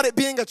thought about it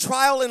being a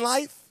trial in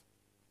life?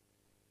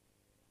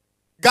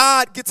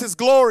 God gets his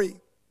glory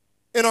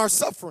in our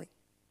suffering.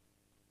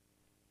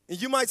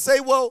 And you might say,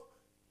 well,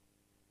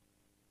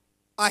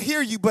 I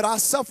hear you, but I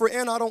suffer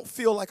and I don't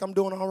feel like I'm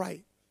doing all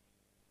right.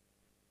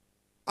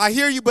 I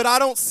hear you, but I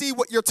don't see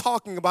what you're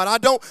talking about. I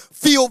don't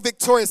feel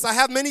victorious. I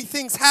have many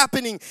things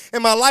happening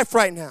in my life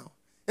right now.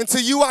 And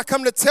to you, I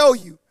come to tell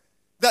you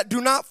that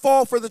do not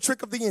fall for the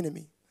trick of the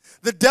enemy.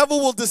 The devil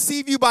will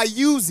deceive you by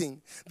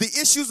using the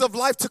issues of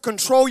life to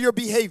control your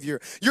behavior.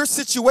 Your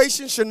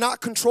situation should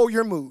not control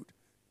your mood.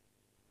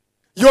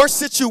 Your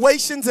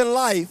situations in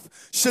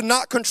life should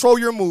not control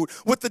your mood.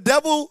 What the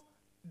devil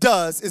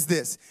does is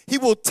this. He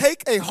will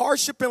take a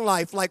hardship in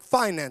life like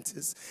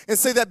finances and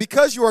say that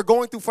because you are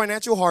going through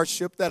financial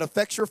hardship that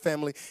affects your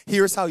family,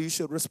 here's how you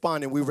should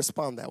respond, and we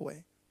respond that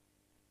way.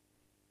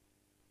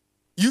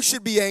 You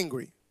should be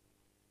angry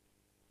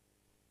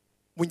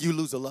when you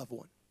lose a loved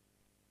one.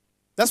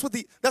 That's what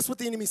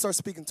the enemy starts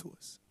speaking to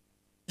us.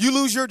 You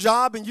lose your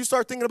job and you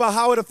start thinking about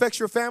how it affects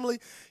your family.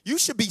 You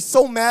should be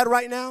so mad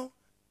right now,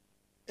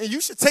 and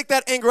you should take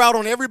that anger out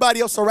on everybody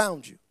else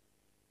around you.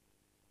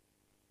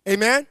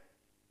 Amen?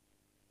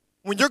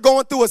 When you're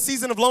going through a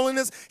season of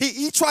loneliness,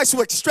 he tries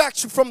to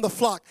extract you from the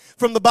flock,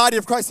 from the body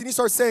of Christ. And he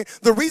starts saying,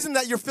 the reason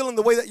that you're feeling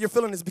the way that you're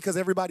feeling is because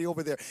everybody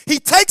over there. He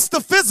takes the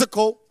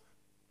physical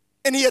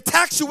and he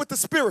attacks you with the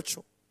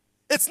spiritual.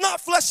 It's not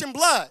flesh and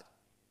blood.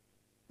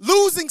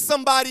 Losing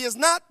somebody is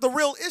not the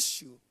real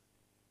issue.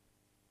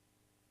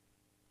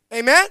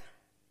 Amen?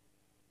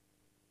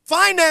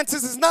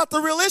 Finances is not the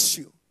real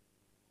issue.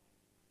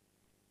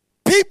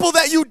 People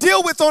that you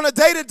deal with on a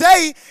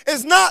day-to-day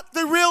is not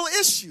the real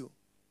issue.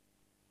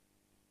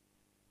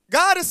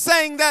 God is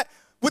saying that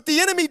what the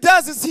enemy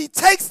does is he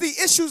takes the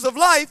issues of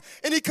life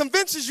and he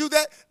convinces you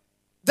that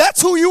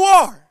that's who you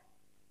are.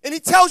 And he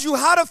tells you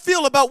how to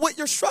feel about what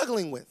you're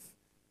struggling with.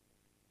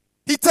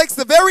 He takes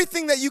the very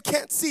thing that you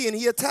can't see and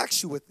he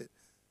attacks you with it.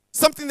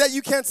 Something that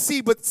you can't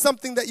see, but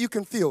something that you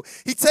can feel.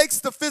 He takes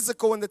the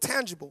physical and the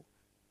tangible,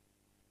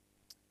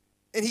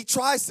 and he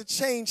tries to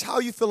change how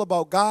you feel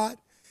about God.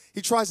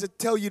 He tries to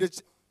tell you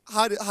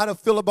how to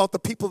feel about the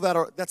people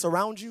that's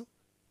around you.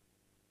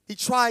 He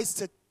tries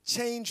to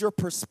change your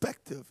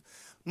perspective.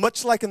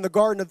 Much like in the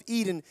Garden of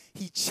Eden,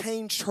 he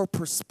changed her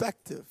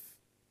perspective.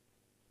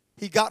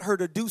 He got her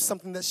to do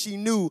something that she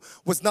knew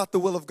was not the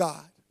will of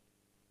God.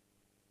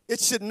 It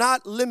should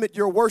not limit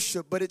your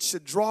worship, but it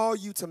should draw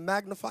you to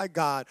magnify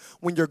God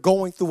when you're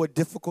going through a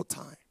difficult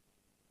time.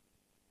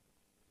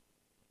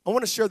 I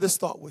want to share this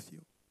thought with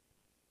you.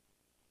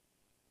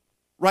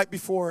 Right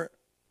before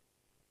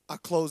I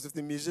close, if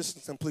the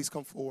musicians can please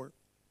come forward,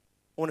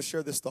 I want to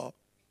share this thought.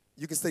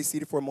 You can stay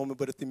seated for a moment,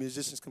 but if the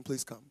musicians can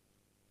please come.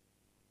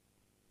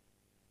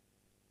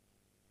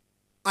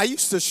 I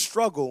used to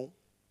struggle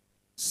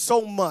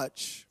so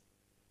much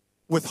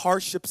with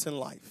hardships in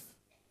life.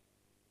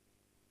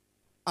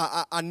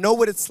 I know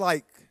what it's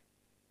like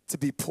to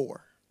be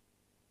poor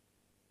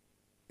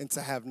and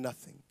to have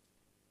nothing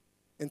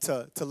and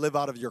to live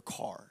out of your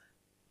car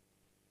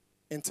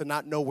and to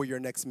not know where your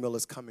next meal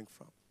is coming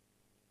from.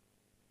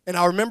 And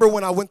I remember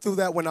when I went through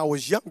that when I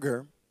was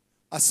younger,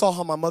 I saw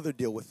how my mother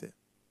dealt with it.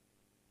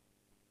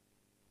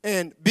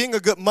 And being a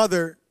good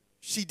mother,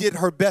 she did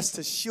her best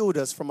to shield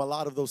us from a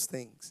lot of those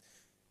things.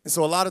 And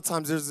so a lot of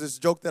times there's this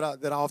joke that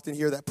I often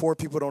hear that poor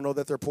people don't know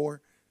that they're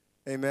poor.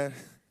 Amen.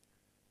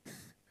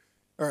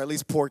 Or at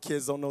least poor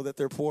kids don't know that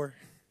they're poor.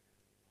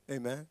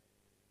 Amen.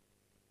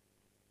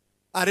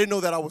 I didn't know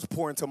that I was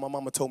poor until my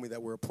mama told me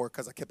that we were poor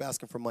because I kept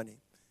asking for money.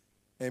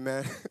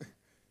 Amen.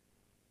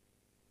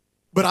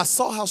 But I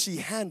saw how she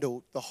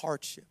handled the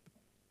hardship.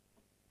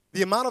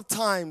 The amount of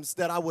times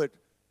that I would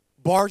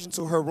barge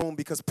into her room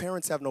because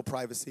parents have no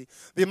privacy.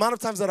 The amount of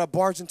times that I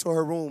barged into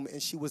her room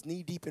and she was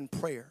knee deep in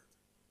prayer,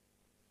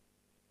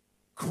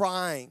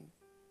 crying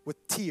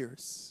with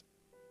tears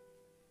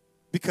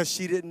because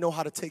she didn't know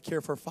how to take care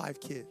of her 5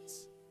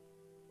 kids.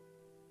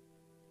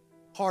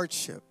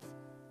 hardship.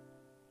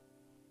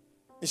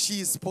 And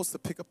she is supposed to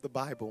pick up the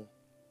Bible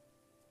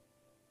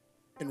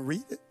and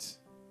read it.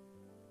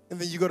 And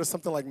then you go to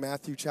something like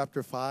Matthew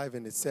chapter 5,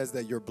 and it says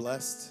that you're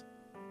blessed.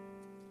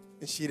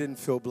 And she didn't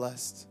feel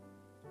blessed.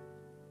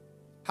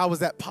 How was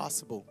that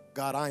possible?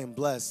 God, I am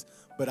blessed,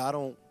 but I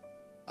don't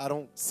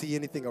see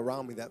anything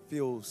around me that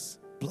feels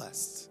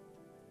blessed.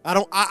 I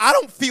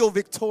don't feel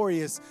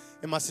victorious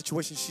in my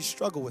situation. She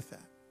struggled with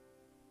that.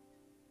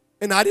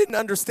 And I didn't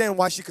understand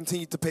why she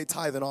continued to pay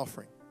tithe and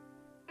offering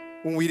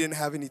when we didn't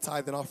have any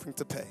tithe and offering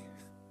to pay.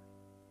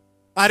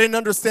 I didn't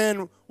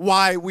understand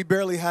why we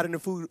barely had any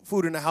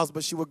food in the house,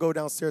 but she would go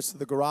downstairs to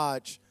the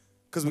garage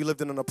because we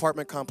lived in an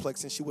apartment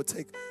complex, and she would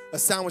take a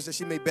sandwich that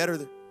she made better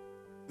than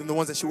the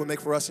ones that she would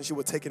make for us, and she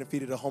would take it and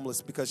feed it to the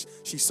homeless because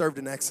she served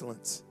in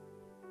excellence.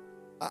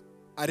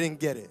 I didn't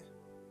get it.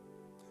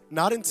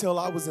 Not until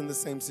I was in the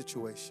same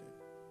situation.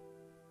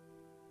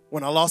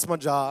 When I lost my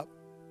job,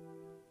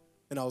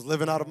 and I was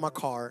living out of my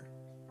car,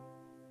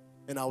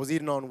 and I was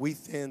eating on wheat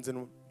thins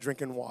and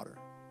drinking water,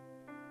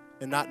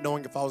 and not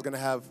knowing if I was going to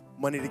have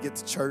money to get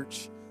to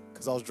church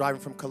because I was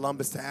driving from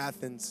Columbus to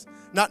Athens,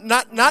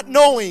 not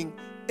knowing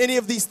any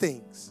of these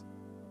things.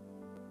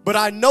 But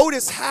I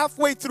noticed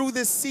halfway through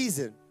this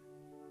season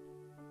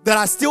that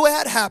I still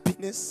had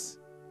happiness,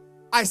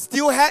 I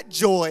still had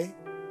joy,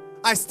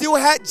 I still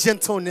had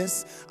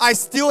gentleness, I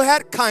still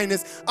had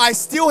kindness, I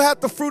still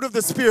had the fruit of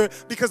the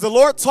Spirit, because the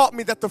Lord taught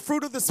me that the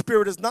fruit of the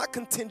Spirit is not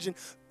contingent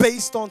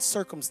based on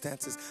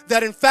circumstances.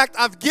 That in fact,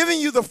 I've given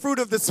you the fruit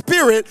of the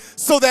Spirit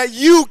so that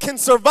you can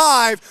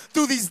survive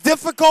through these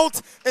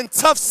difficult and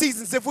tough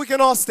seasons. If we can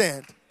all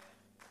stand.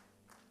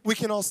 We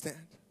can all stand.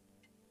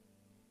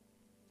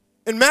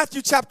 In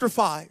Matthew chapter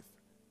 5,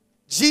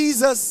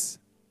 Jesus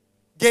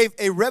gave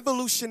a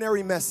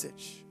revolutionary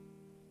message.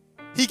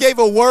 He gave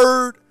a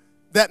word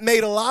that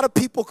made a lot of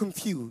people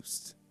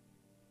confused.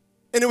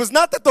 And it was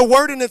not that the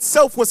word in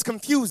itself was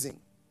confusing.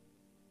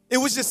 It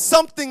was just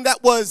something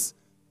that was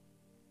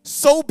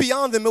so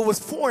beyond them, it was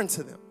foreign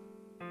to them.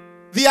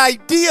 The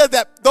idea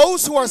that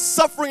those who are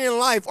suffering in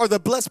life are the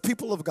blessed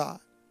people of God.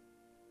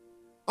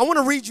 I want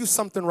to read you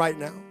something right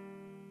now.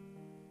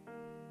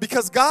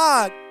 Because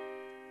God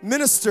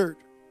ministered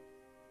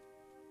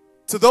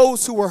to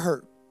those who were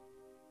hurt.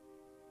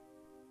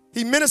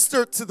 He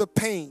ministered to the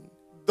pain.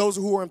 Those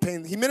who were in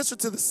pain. He ministered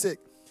to the sick.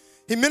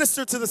 He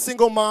ministered to the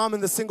single mom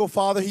and the single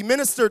father. He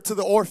ministered to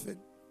the orphan.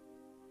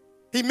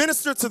 He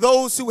ministered to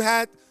those who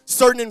had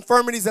certain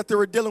infirmities that they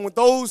were dealing with,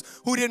 those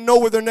who didn't know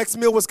where their next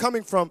meal was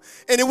coming from.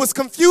 And it was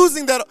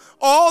confusing that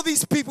all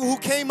these people who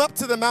came up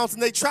to the mountain,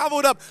 they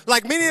traveled up.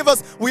 Like many of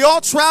us, we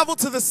all traveled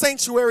to the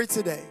sanctuary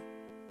today.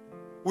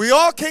 We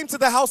all came to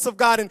the house of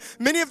God, and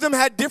many of them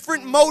had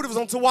different motives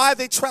onto why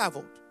they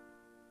traveled.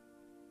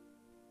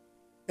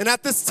 And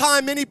at this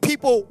time, many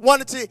people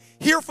wanted to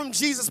hear from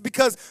Jesus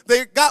because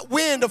they got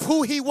wind of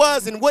who he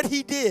was and what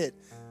he did.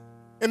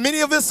 And many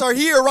of us are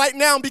here right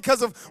now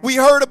because of we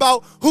heard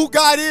about who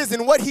God is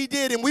and what he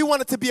did, and we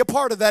wanted to be a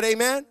part of that,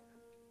 amen?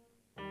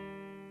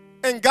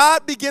 And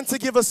God began to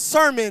give a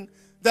sermon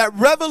that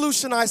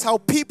revolutionized how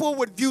people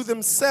would view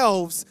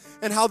themselves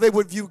and how they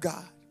would view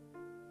God.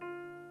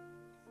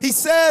 He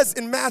says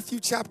in Matthew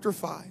chapter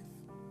 5,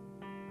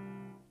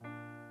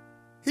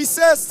 he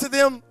says to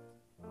them,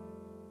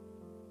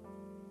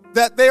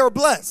 that they are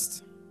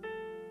blessed.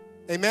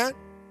 Amen?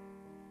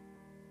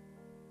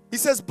 He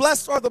says,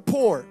 blessed are the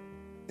poor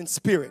in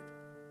spirit,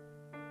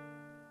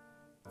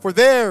 for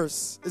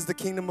theirs is the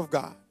kingdom of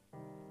God.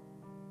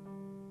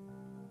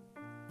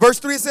 Verse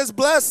 3 says,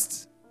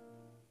 verse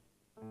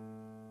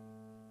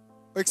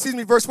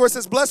 4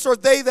 says, blessed are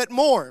they that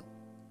mourn,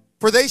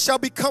 for they shall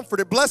be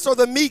comforted. Blessed are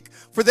the meek,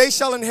 for they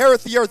shall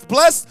inherit the earth.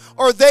 Blessed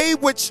are they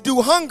which do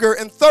hunger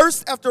and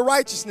thirst after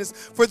righteousness,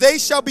 for they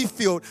shall be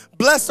filled.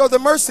 Blessed are the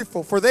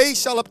merciful, for they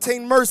shall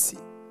obtain mercy.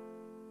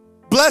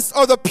 Blessed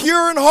are the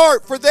pure in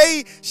heart, for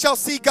they shall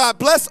see God.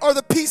 Blessed are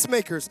the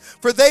peacemakers,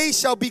 for they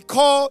shall be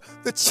called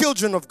the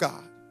children of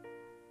God.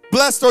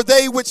 Blessed are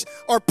they which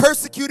are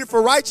persecuted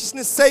for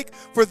righteousness' sake,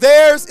 for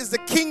theirs is the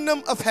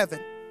kingdom of heaven.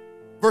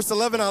 Verse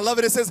 11, I love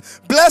it. It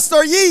says, blessed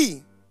are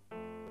ye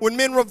when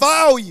men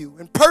revile you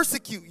and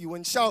persecute you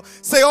and shall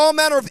say all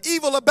manner of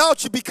evil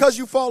about you because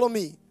you follow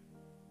me.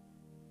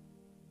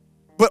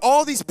 But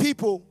all these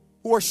people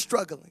who are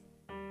struggling,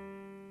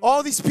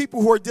 all these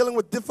people who are dealing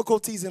with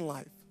difficulties in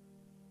life,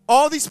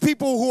 all these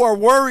people who are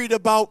worried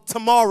about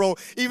tomorrow,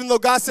 even though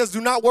God says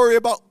do not worry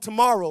about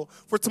tomorrow,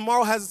 for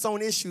tomorrow has its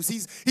own issues.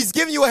 He's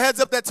giving you a heads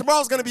up that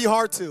tomorrow's going to be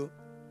hard too.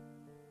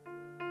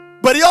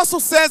 But he also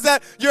says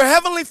that your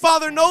heavenly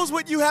Father knows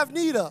what you have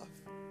need of.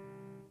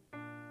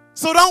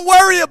 So don't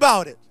worry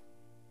about it.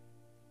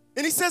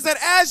 And he says that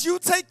as you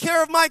take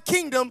care of my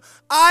kingdom,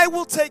 I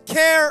will take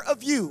care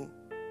of you.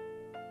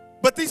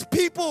 But these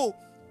people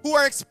who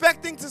are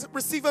expecting to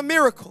receive a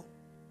miracle,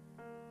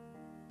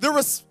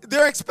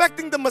 they're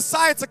expecting the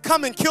Messiah to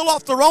come and kill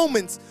off the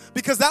Romans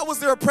because that was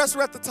their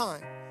oppressor at the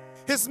time.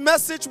 His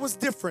message was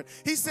different.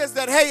 He says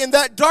that, hey, in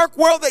that dark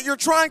world that you're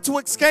trying to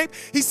escape,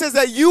 he says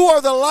that you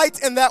are the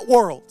light in that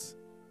world.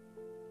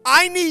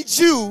 I need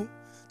you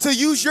to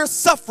use your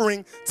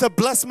suffering to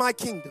bless my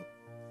kingdom.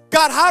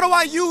 God, how do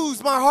I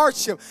use my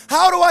hardship?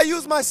 How do I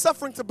use my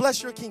suffering to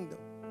bless your kingdom?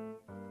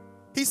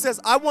 He says,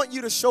 I want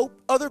you to show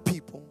other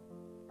people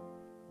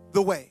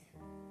the way.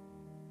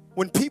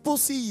 When people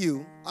see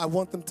you, I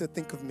want them to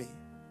think of me.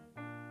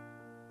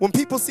 When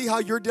people see how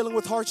you're dealing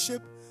with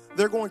hardship,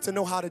 they're going to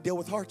know how to deal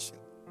with hardship.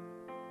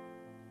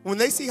 When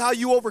they see how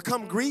you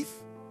overcome grief,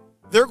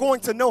 they're going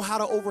to know how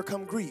to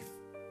overcome grief.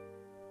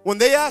 When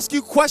they ask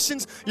you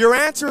questions, your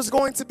answer is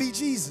going to be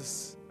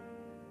Jesus.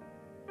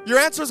 Your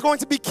answer is going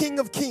to be King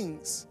of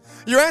Kings.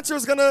 Your answer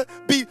is going to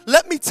be,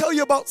 let me tell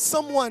you about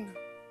someone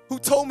who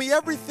told me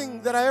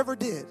everything that I ever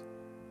did.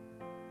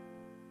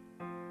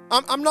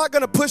 I'm not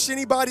going to push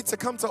anybody to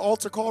come to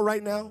altar call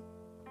right now.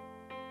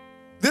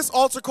 This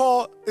altar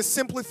call is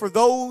simply for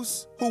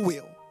those who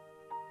will.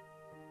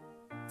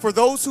 For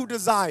those who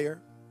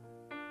desire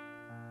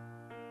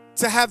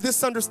to have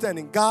this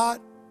understanding.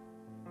 God,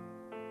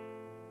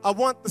 I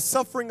want the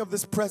suffering of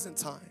this present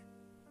time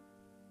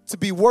to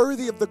be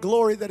worthy of the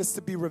glory that is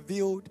to be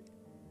revealed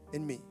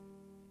in me.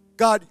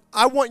 God,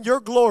 I want your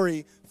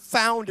glory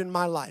found in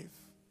my life.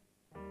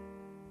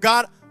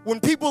 God, when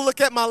people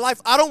look at my life,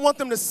 I don't want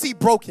them to see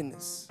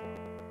brokenness.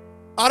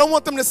 I don't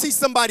want them to see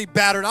somebody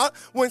battered.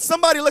 When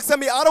somebody looks at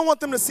me, I don't want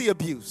them to see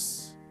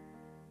abuse.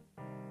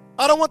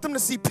 I don't want them to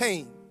see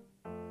pain.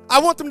 I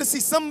want them to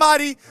see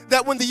somebody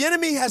that when the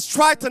enemy has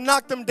tried to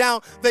knock them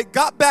down, they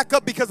got back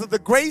up because of the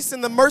grace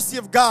and the mercy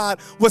of God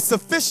was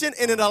sufficient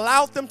and it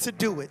allowed them to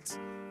do it.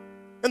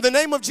 In the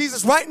name of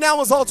Jesus, right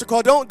now is altar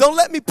call. Don't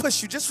let me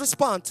push you. Just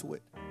respond to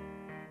it.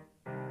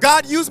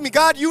 God, use me.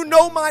 God, you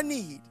know my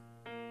need.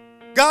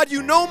 God,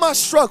 you know my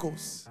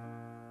struggles.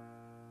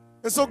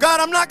 And so, God,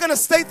 I'm not going to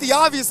state the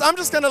obvious. I'm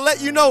just going to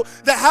let you know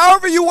that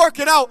however you work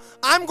it out,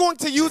 I'm going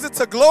to use it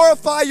to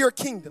glorify your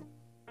kingdom.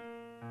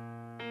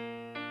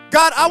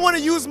 God, I want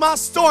to use my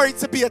story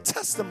to be a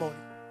testimony.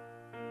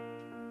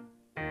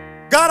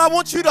 God, I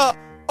want you to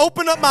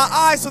open up my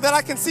eyes so that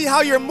I can see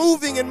how you're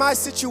moving in my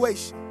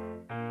situation.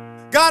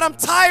 God, I'm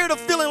tired of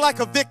feeling like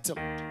a victim.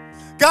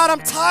 God,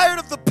 I'm tired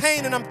of the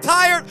pain and I'm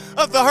tired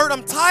of the hurt.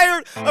 I'm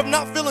tired of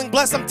not feeling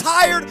blessed. I'm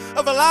tired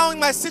of allowing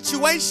my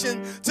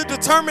situation to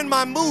determine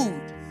my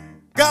mood.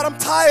 God, I'm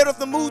tired of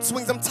the mood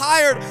swings. I'm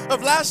tired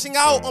of lashing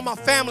out on my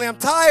family. I'm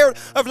tired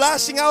of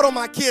lashing out on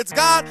my kids.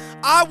 God,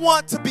 I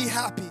want to be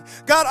happy.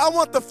 God, I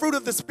want the fruit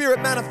of the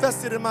Spirit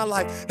manifested in my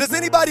life. Does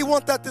anybody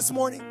want that this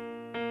morning?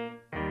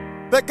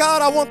 That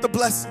God, I want the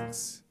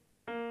blessings.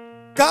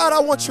 God, I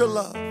want your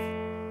love.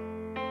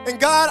 And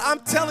God, I'm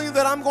telling you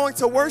that I'm going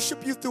to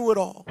worship you through it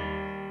all.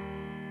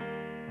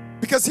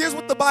 Because here's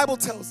what the Bible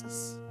tells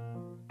us.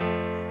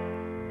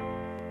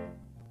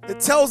 It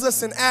tells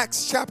us in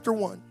Acts chapter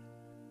 1.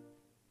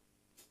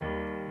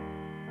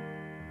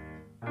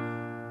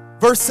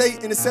 Verse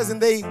 8, and it says, and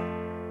they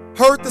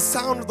heard the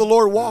sound of the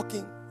Lord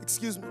walking,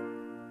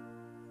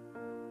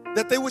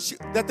 that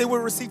they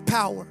would receive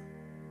power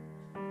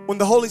when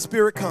the Holy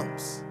Spirit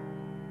comes.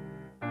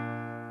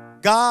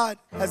 God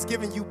has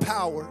given you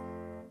power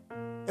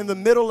in the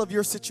middle of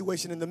your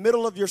situation, in the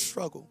middle of your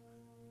struggle,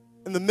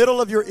 in the middle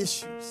of your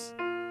issues.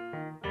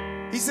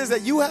 He says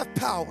that you have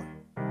power.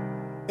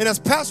 And as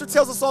Pastor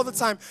tells us all the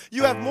time,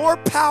 you have more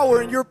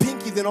power in your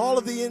pinky than all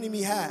of the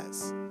enemy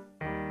has.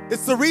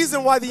 It's the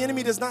reason why the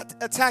enemy does not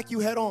attack you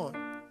head on.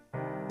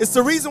 It's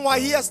the reason why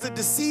he has to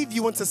deceive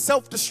you into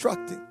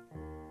self-destructing.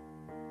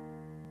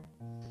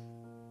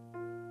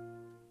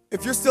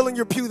 If you're still in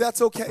your pew,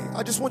 that's okay.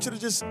 I just want you to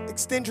just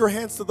extend your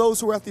hands to those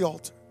who are at the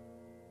altar.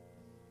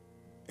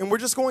 And we're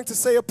just going to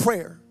say a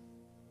prayer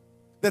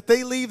that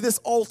they leave this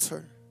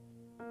altar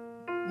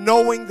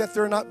knowing that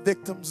they're not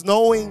victims,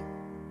 knowing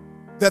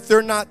that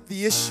they're not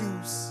the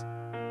issues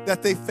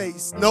that they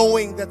face,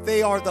 knowing that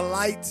they are the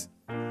light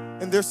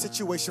in their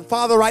situation.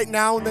 Father, right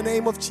now in the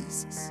name of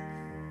Jesus,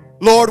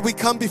 Lord, we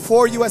come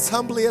before you as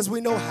humbly as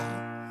we know how.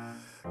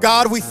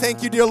 God, we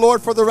thank you, dear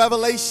Lord, for the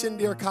revelation,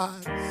 dear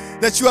God,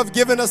 that you have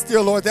given us,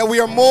 dear Lord, that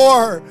we are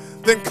more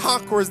than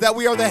conquerors, that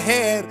we are the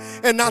head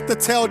and not the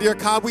tail, dear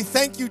God. We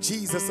thank you,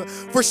 Jesus,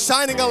 for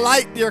shining a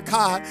light, dear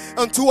God,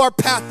 unto our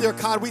path, dear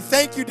God. We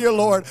thank you, dear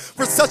Lord,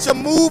 for such a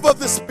move of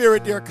the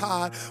Spirit, dear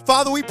God.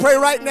 Father, we pray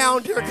right now,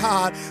 dear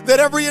God,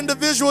 that every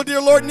individual, dear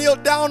Lord, kneel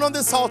down on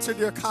this altar,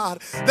 dear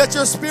God, that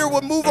your Spirit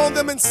would move on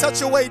them in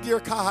such a way,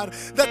 dear God,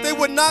 that they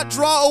would not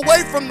draw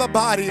away from the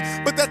body,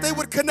 but that they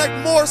would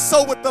connect more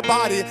so with the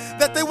body,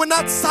 that they would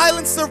not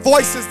silence their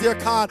voices, dear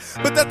God,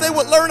 but that they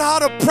would learn how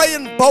to pray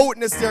in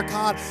boldness, dear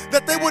God,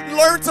 that they would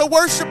learn to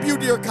worship you,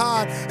 dear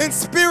God, in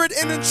spirit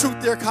and in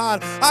truth, dear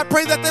God. I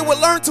pray that they would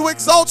learn to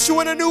exalt you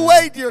in a new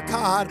way, dear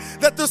God,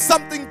 that there's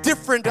something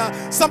different,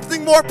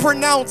 something more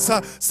pronounced,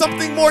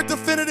 something more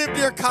definitive,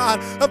 dear God,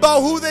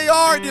 about who they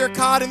are, dear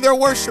God, in their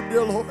worship,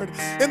 dear Lord.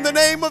 In the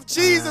name of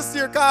Jesus,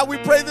 dear God, we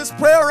pray this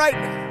prayer right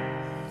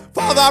now.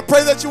 Father, I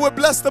pray that you would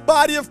bless the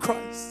body of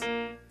Christ.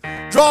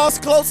 Draw us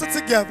closer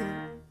together.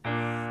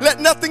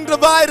 Let nothing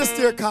divide us,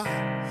 dear God,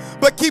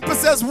 but keep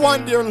us as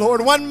one, dear Lord,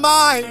 one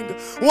mind,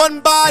 one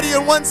body,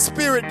 and one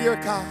spirit, dear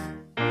God.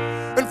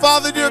 And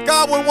Father, dear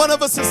God, when one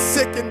of us is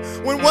sick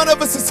and when one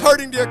of us is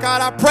hurting, dear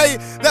God, I pray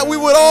that we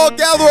would all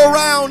gather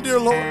around, dear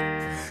Lord.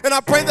 And I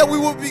pray that we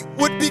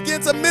would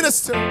begin to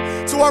minister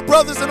to our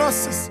brothers and our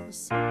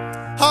sisters.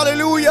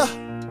 Hallelujah.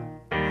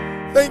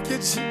 Thank you,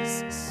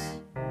 Jesus.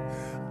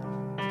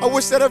 I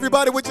wish that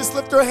everybody would just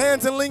lift their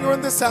hands and linger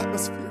in this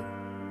atmosphere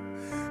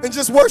and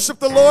just worship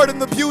the Lord in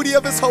the beauty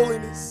of His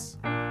holiness.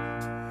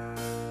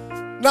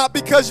 Not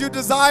because you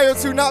desire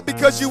to, not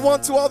because you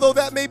want to, although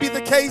that may be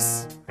the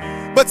case,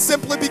 but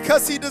simply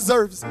because He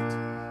deserves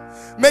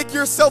it. Make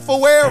yourself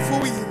aware of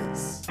who He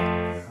is.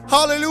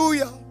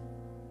 Hallelujah.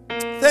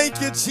 Thank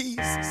you,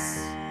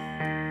 Jesus.